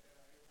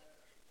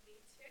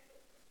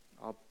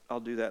too. I'll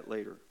do that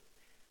later.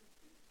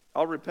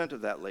 I'll repent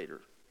of that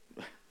later.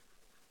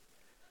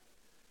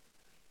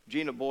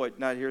 Gina Boyd,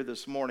 not here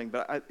this morning,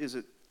 but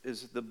is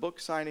the book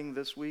signing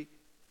this week?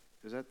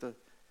 Is that the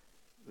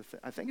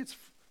I think it's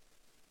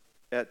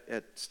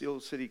at Steel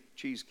City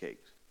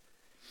Cheesecakes.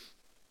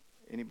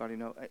 Anybody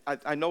know?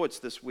 I know it's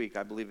this week.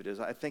 I believe it is.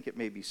 I think it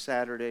may be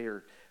Saturday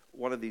or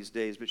one of these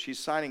days. But she's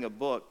signing a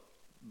book.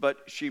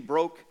 But she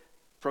broke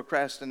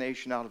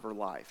procrastination out of her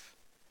life.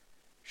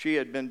 She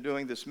had been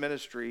doing this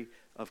ministry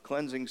of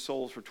cleansing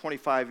souls for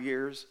 25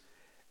 years.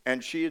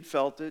 And she had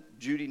felt it.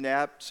 Judy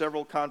Knapp,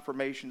 several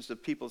confirmations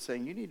of people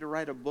saying, you need to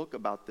write a book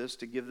about this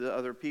to give to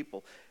other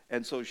people.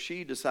 And so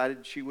she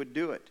decided she would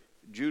do it.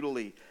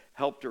 Judy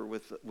helped her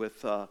with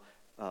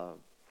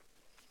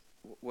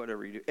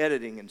whatever you do,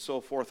 editing and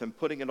so forth, and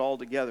putting it all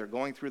together,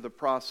 going through the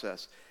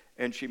process.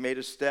 And she made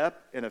a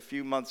step. In a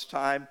few months'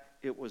 time,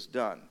 it was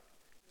done.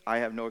 I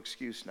have no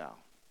excuse now.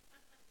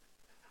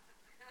 Coming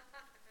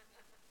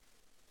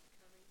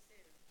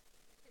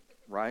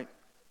soon. Right?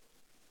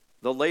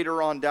 The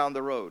later on down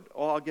the road.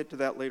 Oh, I'll get to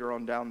that later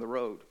on down the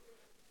road.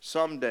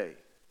 Someday.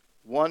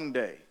 One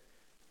day.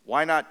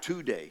 Why not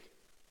today?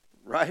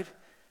 Right?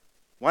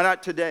 Why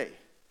not today?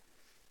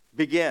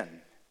 Begin.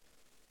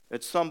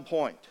 At some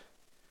point.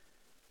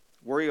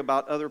 Worry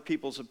about other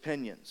people's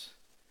opinions.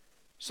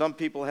 Some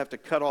people have to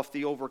cut off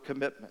the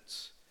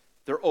overcommitments.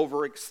 They're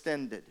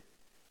overextended.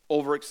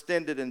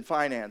 Overextended in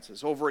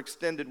finances.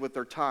 Overextended with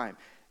their time.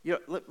 You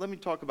know, let me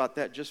talk about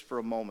that just for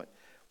a moment.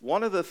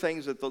 One of the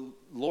things that the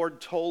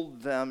Lord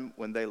told them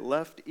when they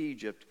left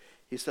Egypt,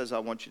 he says, I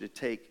want you to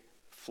take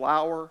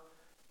flour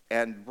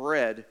and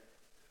bread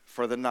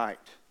for the night.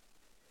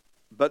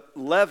 But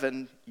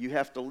leaven, you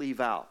have to leave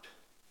out.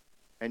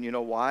 And you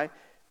know why?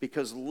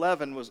 Because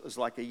leaven was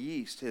like a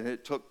yeast, and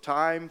it took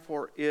time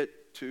for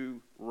it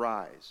to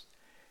rise.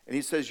 And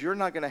he says, you're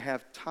not going to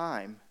have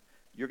time.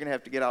 You're going to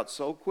have to get out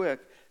so quick,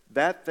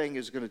 that thing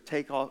is going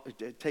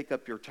to take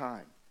up your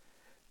time.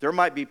 There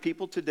might be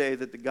people today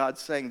that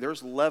God's saying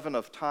there's leaven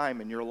of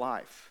time in your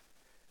life.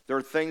 There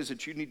are things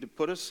that you need to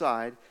put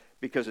aside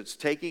because it's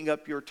taking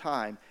up your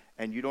time,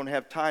 and you don't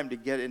have time to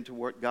get into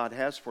what God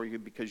has for you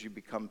because you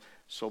become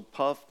so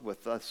puffed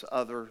with this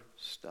other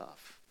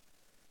stuff.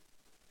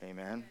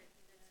 Amen?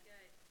 That's good.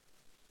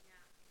 Yeah.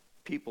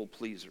 People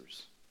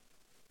pleasers.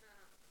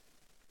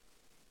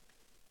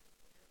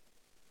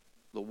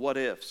 The what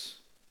ifs.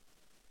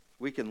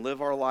 We can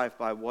live our life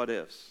by what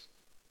ifs.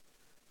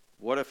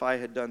 What if I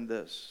had done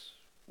this?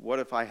 What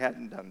if I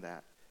hadn't done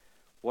that?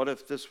 What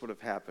if this would have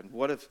happened?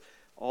 What if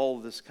all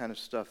this kind of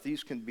stuff?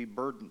 These can be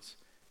burdens.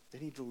 They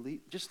need to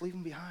just leave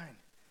them behind.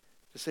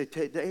 To say,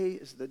 today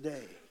is the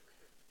day.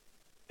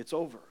 It's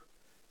over.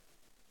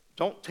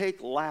 Don't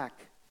take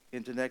lack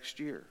into next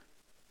year.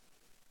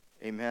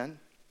 Amen?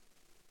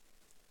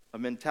 A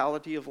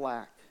mentality of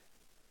lack.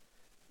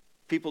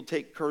 People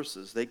take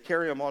curses. They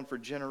carry them on for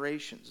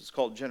generations. It's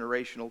called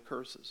generational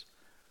curses.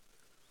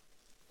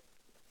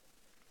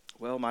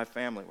 Well, my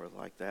family was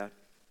like that.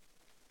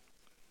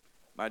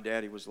 My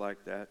daddy was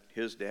like that.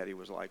 His daddy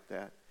was like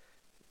that.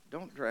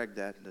 Don't drag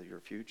that into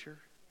your future.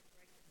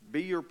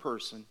 Be your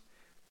person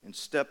and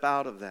step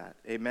out of that.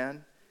 Amen?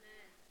 Amen.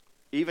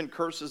 Even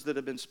curses that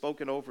have been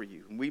spoken over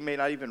you. We may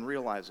not even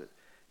realize it.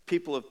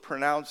 People have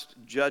pronounced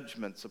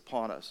judgments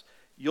upon us.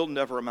 You'll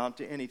never amount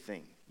to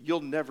anything.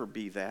 You'll never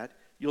be that.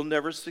 You'll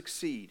never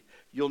succeed.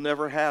 You'll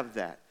never have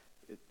that.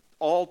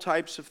 All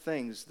types of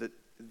things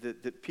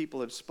that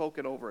people have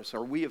spoken over us,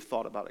 or we have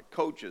thought about it.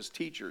 Coaches,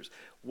 teachers,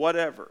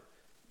 whatever.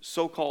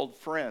 So-called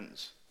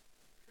friends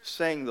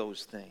saying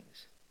those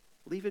things.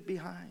 Leave it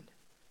behind.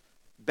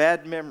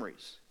 Bad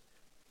memories.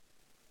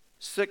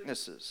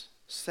 Sicknesses,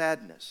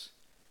 sadness,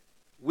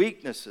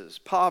 weaknesses,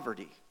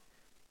 poverty,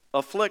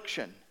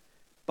 affliction,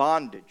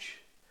 bondage.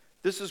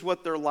 This is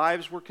what their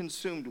lives were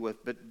consumed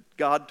with, but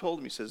God told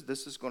me, He says,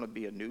 this is going to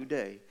be a new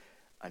day,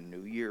 a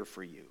new year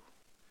for you.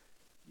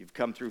 You've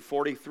come through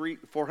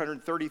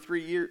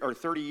 433 years or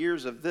 30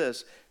 years of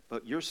this,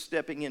 but you're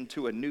stepping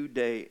into a new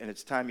day, and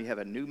it's time you have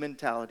a new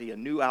mentality, a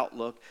new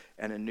outlook,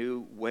 and a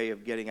new way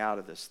of getting out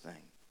of this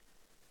thing.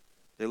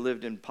 They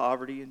lived in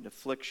poverty and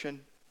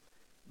affliction,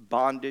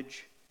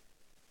 bondage,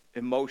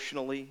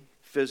 emotionally,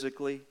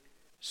 physically,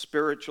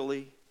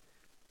 spiritually.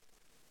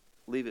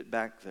 Leave it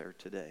back there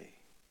today.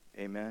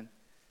 Amen.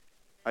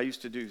 I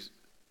used to do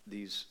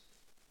these,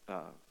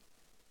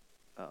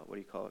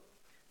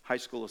 high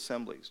school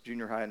assemblies,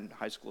 junior high and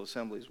high school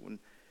assemblies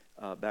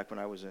back when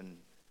I was in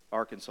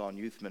Arkansas in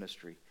youth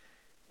ministry,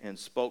 and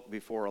spoke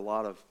before a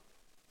lot of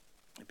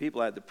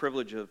people. I had the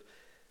privilege of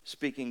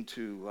speaking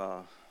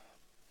to,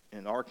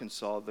 in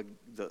Arkansas,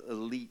 the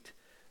elite,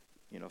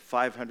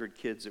 500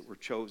 kids that were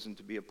chosen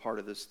to be a part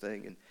of this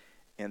thing,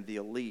 and the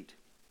elite.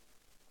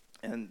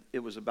 And it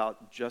was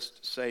about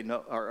Just Say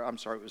No,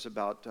 it was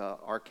about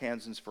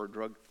Arkansans for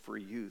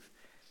Drug-Free Youth.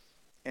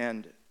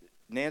 And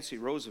Nancy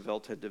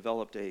Roosevelt had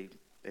developed a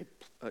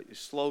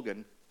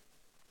slogan.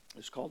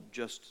 It's called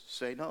Just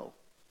Say No.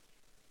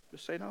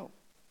 Just say no.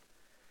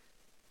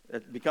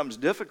 It becomes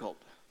difficult,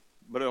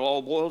 but it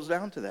all boils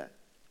down to that.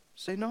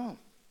 Say no.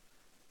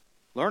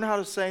 Learn how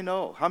to say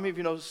no. How many of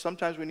you know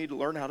sometimes we need to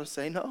learn how to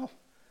say no?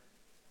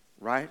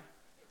 Right?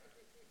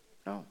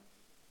 No.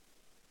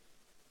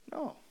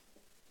 No.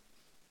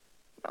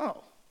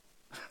 No.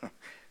 I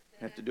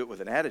have to do it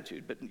with an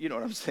attitude, but you know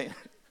what I'm saying.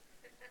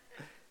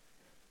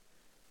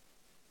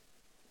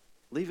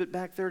 Leave it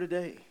back there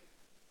today. That's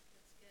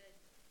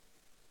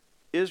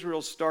good.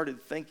 Israel started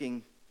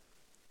thinking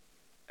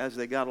as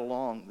they got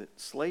along that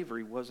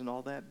slavery wasn't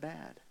all that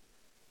bad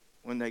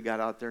when they got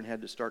out there and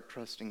had to start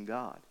trusting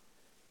God.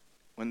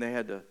 When they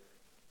had to,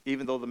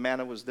 even though the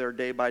manna was there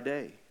day by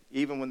day,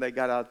 even when they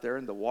got out there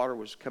and the water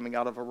was coming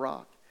out of a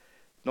rock,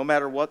 no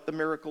matter what the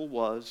miracle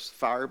was,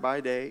 fire by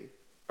day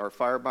or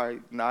fire by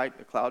night,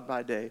 a cloud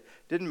by day,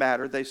 didn't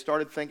matter. They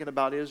started thinking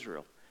about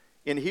Israel.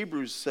 In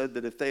Hebrews said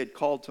that if they had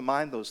called to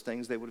mind those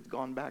things, they would have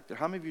gone back there.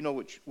 How many of you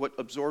know what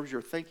absorbs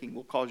your thinking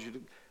will cause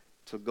you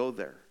to go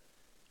there?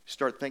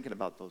 Start thinking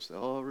about those things.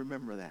 Oh,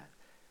 remember that.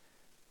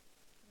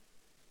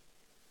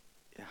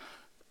 Yeah.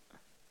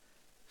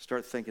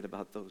 Start thinking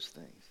about those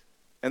things.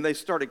 And they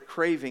started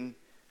craving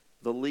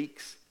the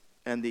leeks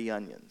and the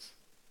onions.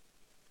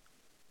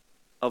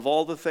 Of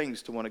all the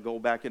things to want to go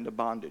back into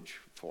bondage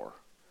for.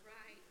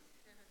 Right.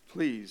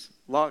 Please,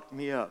 lock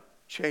me up.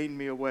 Chain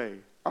me away.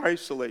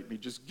 Isolate me.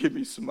 Just give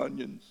me some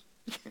onions.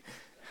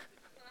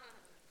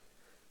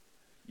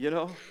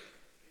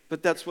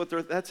 But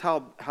that's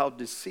how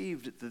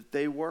deceived that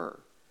they were.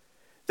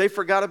 They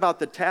forgot about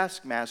the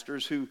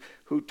taskmasters who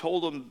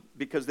told them,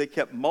 because they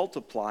kept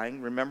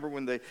multiplying. Remember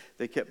when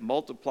they kept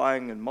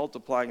multiplying and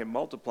multiplying and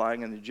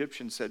multiplying, and the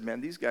Egyptians said,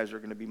 man, these guys are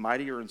going to be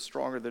mightier and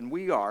stronger than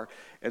we are.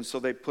 And so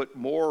they put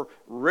more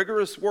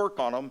rigorous work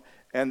on them.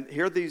 And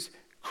here these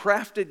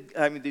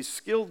these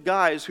skilled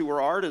guys who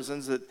were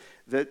artisans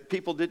that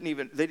people didn't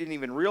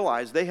even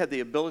realize they had the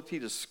ability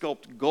to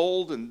sculpt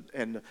gold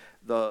and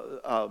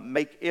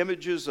make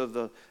images of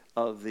the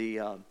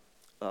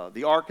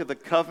Ark of the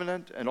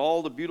Covenant and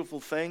all the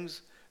beautiful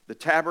things, the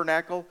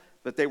tabernacle,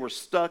 but they were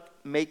stuck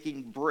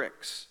making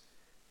bricks.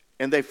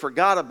 And they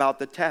forgot about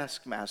the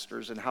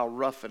taskmasters and how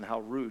rough and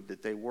how rude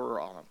that they were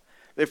on them.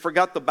 They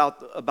forgot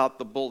about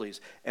the bullies,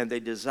 and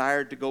they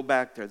desired to go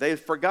back there. They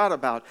forgot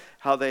about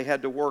how they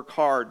had to work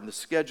hard and the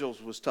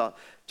schedules was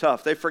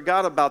tough. They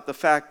forgot about the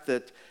fact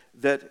that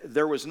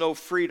there was no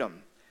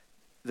freedom,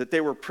 that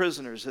they were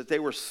prisoners, that they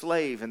were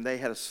slave, and they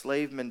had a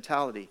slave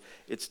mentality.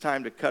 It's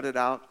time to cut it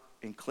out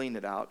and clean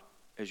it out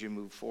as you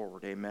move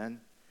forward. Amen.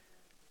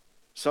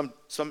 Some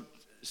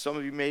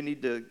of you may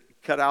need to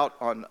cut out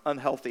on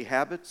unhealthy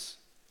habits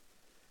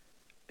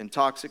and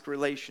toxic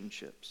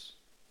relationships.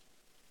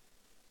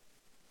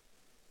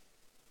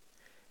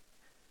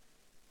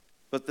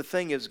 But the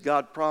thing is,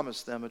 God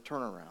promised them a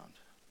turnaround.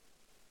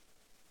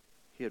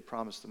 He had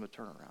promised them a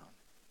turnaround.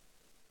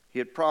 He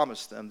had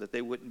promised them that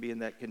they wouldn't be in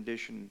that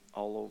condition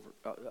all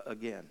over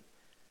again.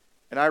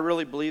 And I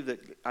really believe that,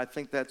 I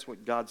think that's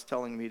what God's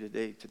telling me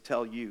today, to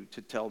tell you,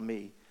 to tell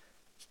me,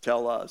 to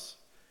tell us,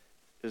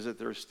 is that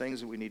there's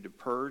things that we need to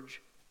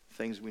purge,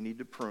 things we need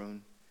to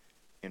prune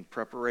in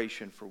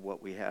preparation for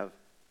what we have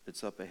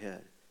that's up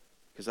ahead.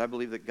 Because I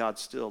believe that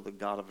God's still the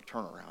God of a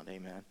turnaround.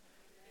 Amen.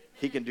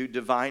 He can do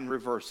divine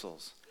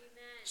reversals.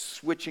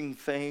 Switching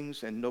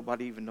things and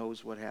nobody even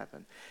knows what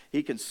happened.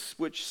 He can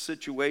switch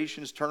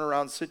situations, turn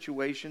around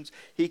situations.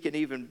 He can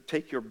even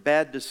take your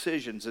bad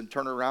decisions and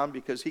turn around,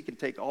 because he can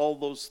take all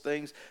those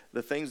things,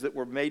 the things that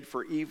were made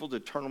for evil, to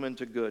turn them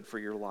into good for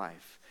your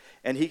life.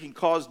 And he can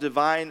cause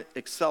divine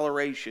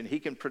acceleration. He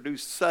can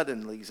produce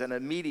suddenlies and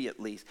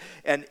immediatelys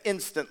and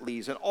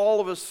instantlies. And all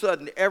of a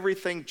sudden,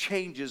 everything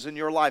changes in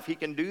your life. He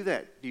can do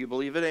that. Do you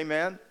believe it?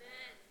 Amen?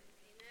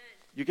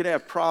 You can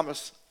have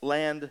promised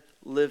land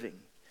living.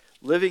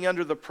 Living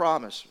under the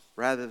promise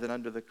rather than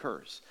under the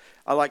curse.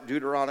 I like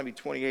Deuteronomy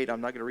 28. I'm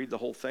not going to read the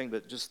whole thing,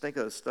 but just think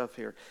of the stuff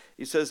here.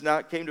 He says, now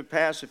it came to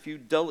pass, if you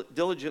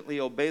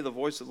diligently obey the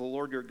voice of the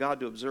Lord your God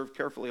to observe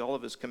carefully all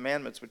of his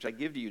commandments, which I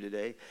give to you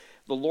today,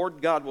 the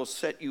Lord God will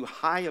set you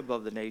high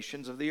above the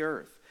nations of the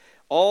earth.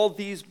 All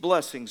these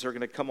blessings are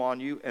going to come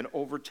on you and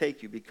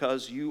overtake you,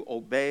 because you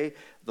obey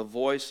the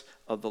voice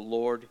of the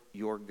Lord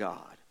your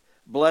God.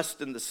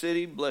 Blessed in the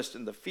city, blessed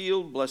in the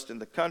field, blessed in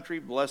the country,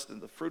 blessed in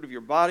the fruit of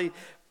your body,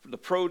 the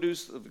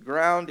produce of the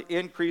ground,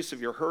 increase of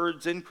your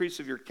herds, increase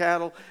of your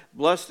cattle.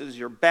 Blessed is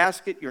your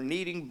basket, your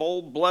kneading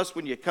bowl. Blessed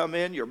when you come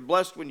in, you're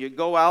blessed when you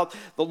go out.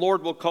 The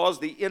Lord will cause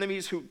the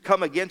enemies who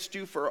come against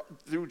you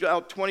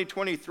throughout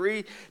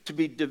 2023 to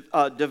be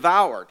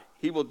devoured.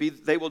 They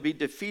will be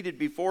defeated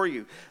before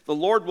you. The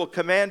Lord will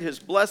command his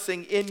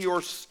blessing in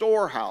your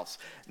storehouse.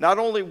 Not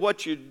only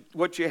what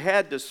you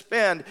had to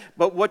spend,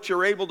 but what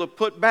you're able to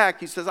put back.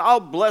 He says, I'll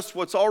bless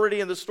what's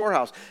already in the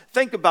storehouse.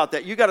 Think about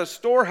that. You got a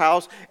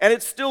storehouse and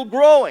it's still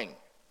growing.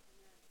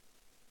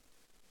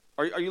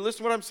 Are you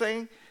listening to what I'm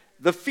saying?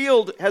 The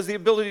field has the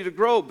ability to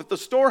grow, but the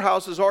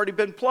storehouse has already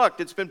been plucked.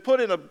 It's been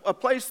put in a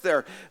place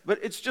there. But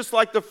it's just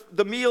like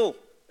the meal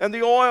and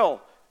the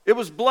oil. It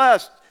was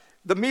blessed.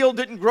 The meal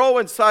didn't grow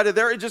inside of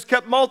there. It just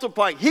kept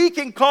multiplying. He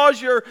can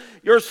cause your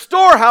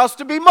storehouse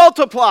to be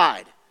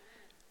multiplied.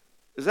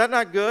 Is that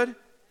not good?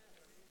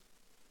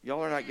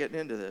 Y'all are not getting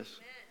into this.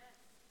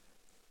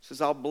 He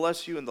says, I'll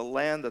bless you in the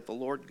land that the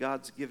Lord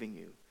God's giving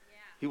you.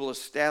 He will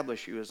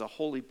establish you as a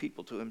holy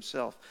people to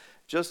himself,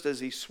 just as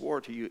he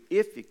swore to you,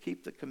 if you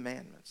keep the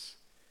commandments.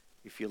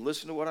 If you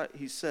listen to what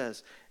he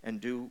says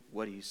and do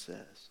what he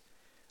says.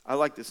 I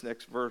like this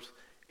next verse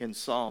in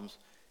Psalms.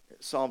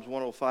 Psalms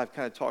 105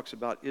 kind of talks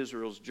about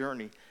Israel's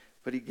journey,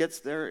 but he gets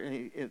there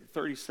in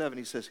 37,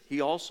 he says,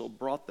 he also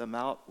brought them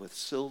out with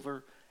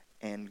silver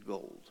and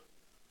gold.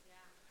 Yeah.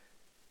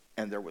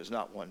 And there was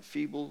not one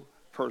feeble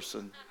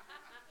person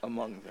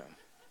among them.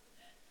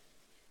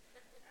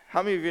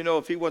 How many of you know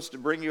if he wants to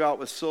bring you out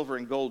with silver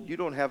and gold, you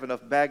don't have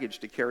enough baggage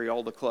to carry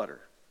all the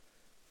clutter?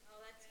 Oh,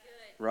 that's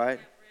good. Right?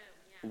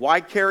 Yeah.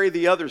 Why carry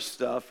the other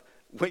stuff?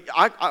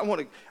 I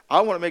want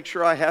to make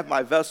sure I have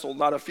my vessel,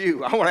 not a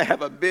few. I want to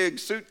have a big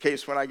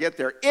suitcase when I get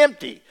there,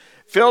 empty.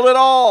 Fill it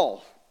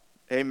all.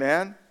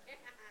 Amen?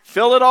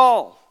 Fill it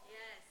all. Yes.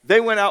 They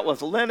went out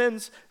with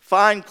linens,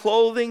 fine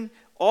clothing,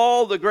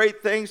 all the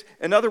great things.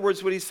 In other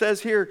words, what he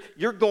says here,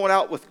 you're going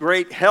out with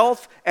great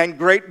health and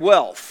great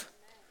wealth.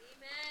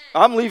 Amen.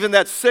 I'm leaving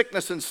that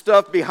sickness and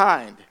stuff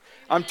behind.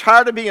 I'm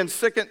tired of being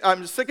sick.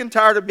 I'm sick and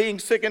tired of being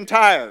sick and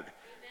tired.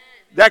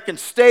 That can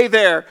stay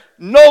there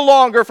no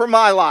longer for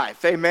my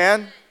life.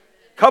 Amen?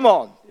 Come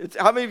on.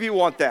 How many of you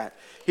want that?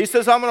 He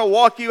says, I'm going to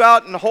walk you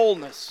out in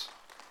wholeness.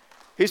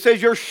 He says,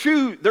 their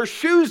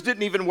shoes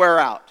didn't even wear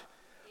out.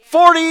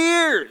 40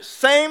 years,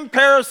 same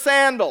pair of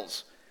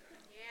sandals.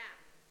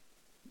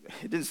 Yeah.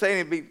 It didn't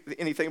say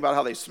anything about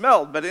how they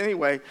smelled, but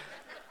anyway.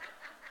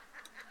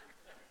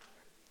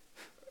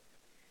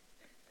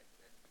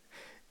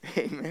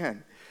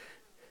 Amen.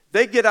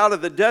 They get out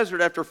of the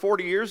desert after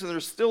 40 years and they're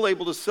still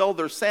able to sell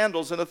their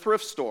sandals in a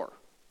thrift store.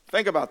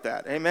 Think about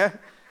that. Amen.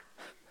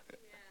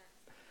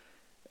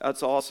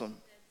 That's awesome.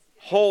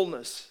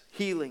 Wholeness,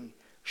 healing,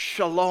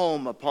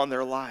 shalom upon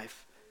their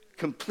life,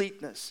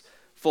 completeness,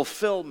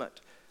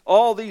 fulfillment,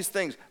 all these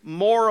things,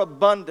 more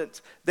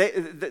abundance.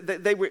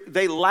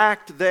 They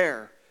lacked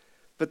there,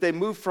 but they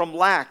moved from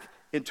lack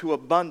into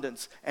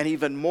abundance and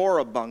even more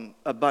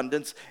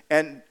abundance,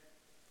 and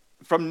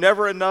from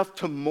never enough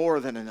to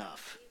more than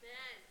enough.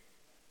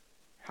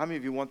 How many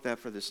of you want that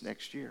for this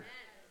next year?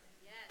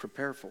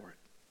 Prepare for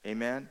it.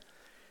 Amen.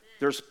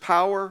 There's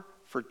power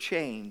for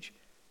change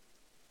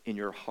in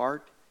your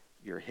heart,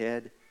 your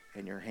head,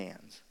 and your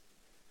hands.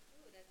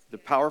 The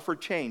power for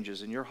change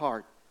is in your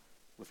heart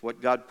with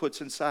what God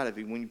puts inside of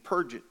you. When you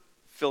purge it,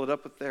 fill it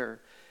up with there.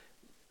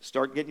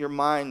 Start getting your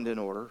mind in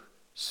order.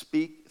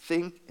 Speak,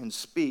 think, and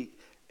speak,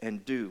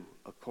 and do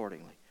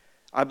accordingly.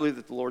 I believe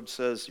that the Lord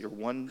says you're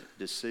one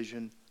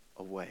decision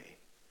away.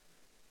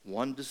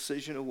 One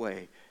decision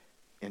away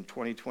in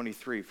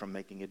 2023 from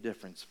making a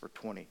difference for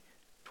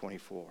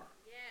 2024.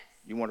 Yes.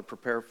 You want to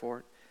prepare for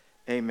it?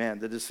 Amen.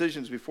 The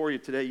decisions before you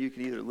today, you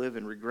can either live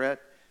in regret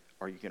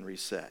or you can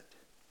reset.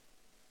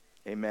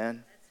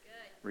 Amen. That's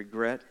good.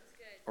 Regret That's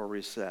good. or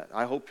reset.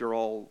 I hope you're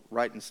all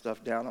writing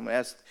stuff down. I'm going to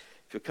ask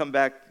if you come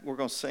back, we're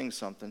going to sing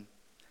something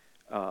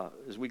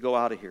as we go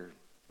out of here.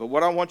 But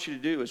what I want you to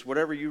do is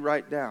whatever you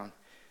write down,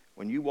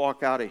 when you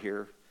walk out of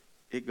here,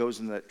 it goes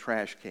in that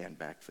trash can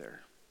back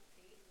there.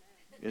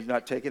 It's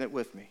not taking it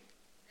with me.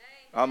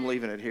 I'm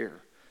leaving it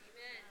here.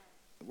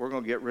 Amen. We're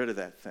going to get rid of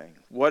that thing.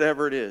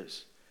 Whatever it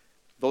is.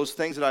 Those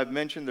things that I've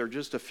mentioned, they're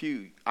just a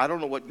few. I don't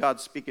know what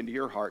God's speaking to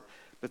your heart,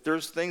 but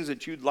there's things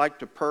that you'd like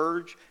to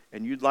purge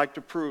and you'd like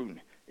to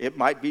prune. It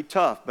might be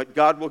tough, but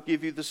God will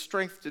give you the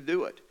strength to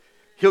do it.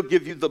 He'll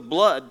give you the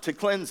blood to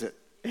cleanse it.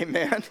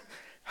 Amen.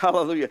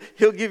 Hallelujah.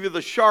 He'll give you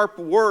the sharp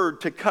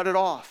word to cut it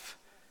off.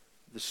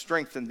 The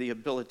strength and the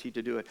ability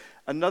to do it.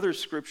 Another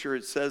scripture,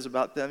 it says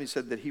about them, he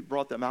said that he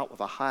brought them out with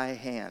a high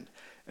hand.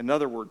 In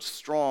other words,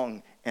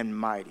 strong and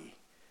mighty.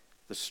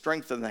 The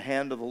strength and the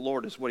hand of the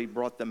Lord is what he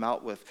brought them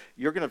out with.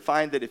 You're going to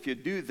find that if you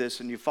do this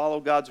and you follow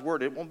God's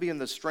word, it won't be in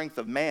the strength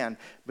of man,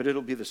 but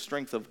it'll be the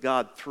strength of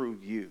God through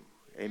you.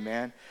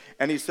 Amen.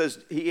 And he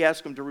says, he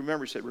asked them to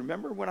remember. He said,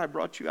 remember when I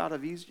brought you out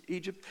of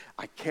Egypt?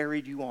 I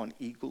carried you on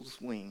eagle's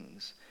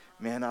wings.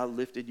 Man, I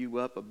lifted you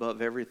up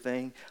above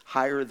everything,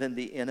 higher than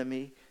the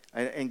enemy.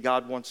 And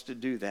God wants to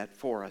do that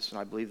for us, and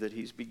I believe that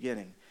he's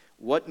beginning.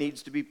 What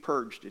needs to be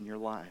purged in your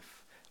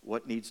life?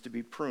 What needs to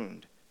be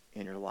pruned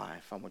in your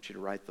life? I want you to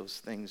write those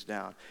things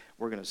down.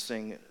 We're going to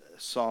sing a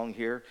song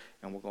here,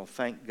 and we're going to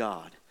thank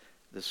God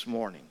this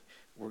morning.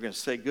 We're going to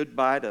say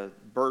goodbye to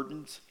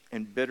burdens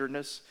and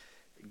bitterness.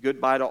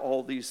 Goodbye to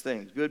all these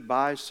things.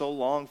 Goodbye, so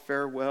long,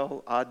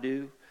 farewell,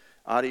 adieu,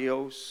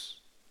 adios,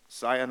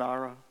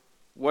 sayonara,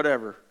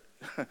 whatever.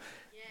 Yes.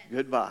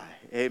 Goodbye.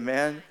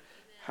 Amen.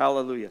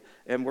 Hallelujah.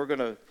 And we're going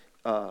to,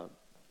 I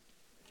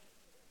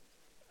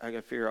got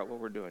to figure out what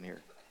we're doing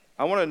here.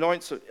 I want to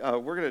anoint,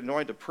 we're going to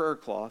anoint a prayer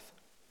cloth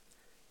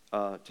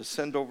to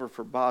send over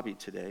for Bobby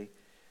today.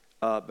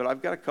 But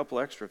I've got a couple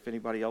extra if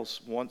anybody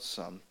else wants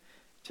some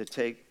to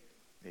take.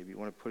 Maybe you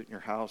want to put it in your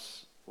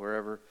house,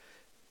 wherever.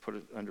 Put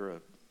it under a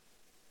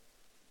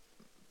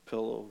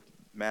pillow,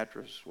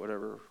 mattress,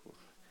 whatever.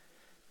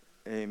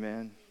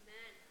 Amen.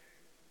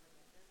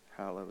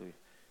 Hallelujah.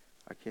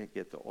 I can't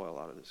get the oil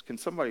out of this. Can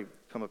somebody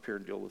come up here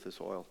and deal with this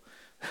oil?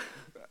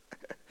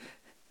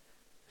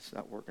 It's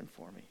not working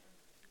for me.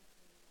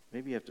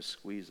 Maybe you have to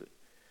squeeze it.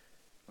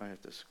 I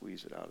have to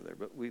squeeze it out of there.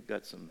 But we've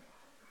got some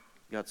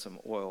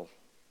oil.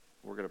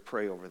 We're going to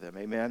pray over them.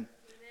 Amen? Amen.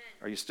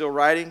 Are you still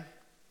writing?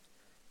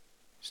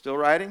 Still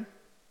writing?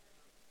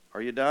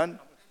 Are you done?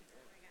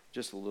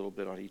 Just a little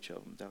bit on each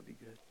of them. That would be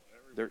good.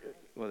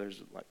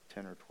 There's like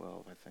 10 or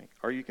 12, I think.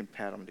 Or you can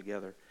pat them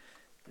together.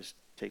 Just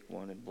take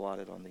one and blot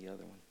it on the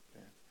other one.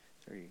 Yeah.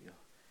 There you go.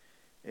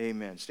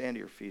 Amen. Stand to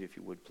your feet if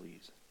you would,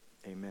 please.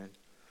 Amen.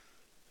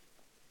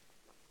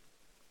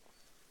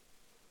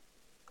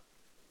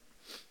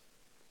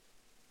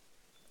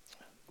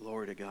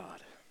 Glory to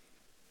God.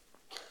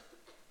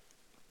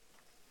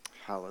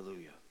 Hallelujah.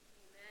 Amen.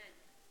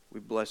 We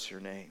bless your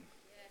name.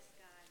 Yes,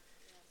 God.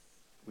 Yes.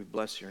 We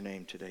bless your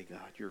name today,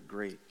 God. You're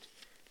great.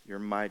 You're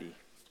mighty.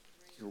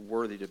 You're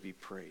worthy to be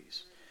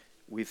praised.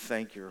 We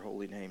thank your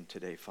holy name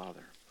today,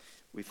 Father.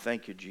 We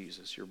thank you,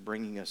 Jesus. You're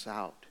bringing us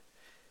out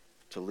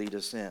to lead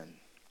us in. Amen.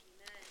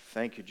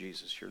 Thank you,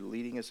 Jesus. You're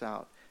leading us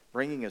out,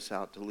 bringing us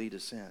out to lead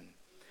us in.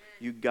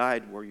 You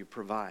guide where you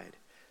provide.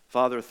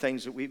 Father,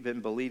 things that we've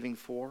been believing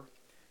for,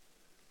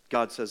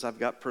 God says, I've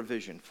got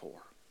provision for.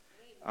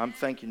 I'm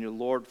thanking you,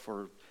 Lord,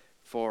 for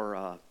Father,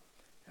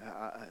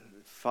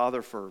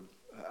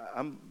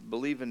 I'm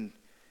believing.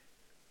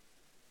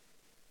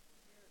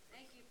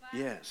 Thank you,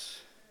 Father.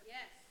 Yes. Yes.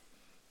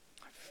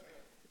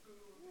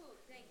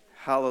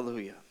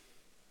 Hallelujah.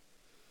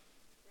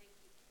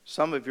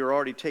 Some of you are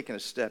already taking a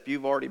step.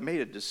 You've already made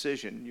a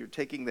decision. You're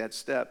taking that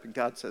step, and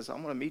God says,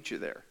 I'm going to meet you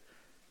there.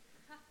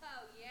 Oh,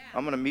 yeah.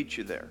 I'm going to meet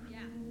you there. Yeah.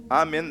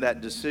 I'm in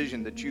that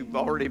decision that you've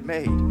already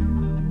made,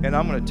 and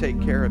I'm going to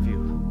take care of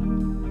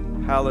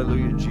you.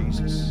 Hallelujah,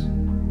 Jesus.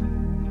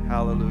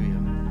 Hallelujah.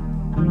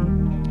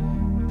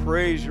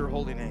 Praise your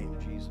holy name,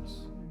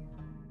 Jesus.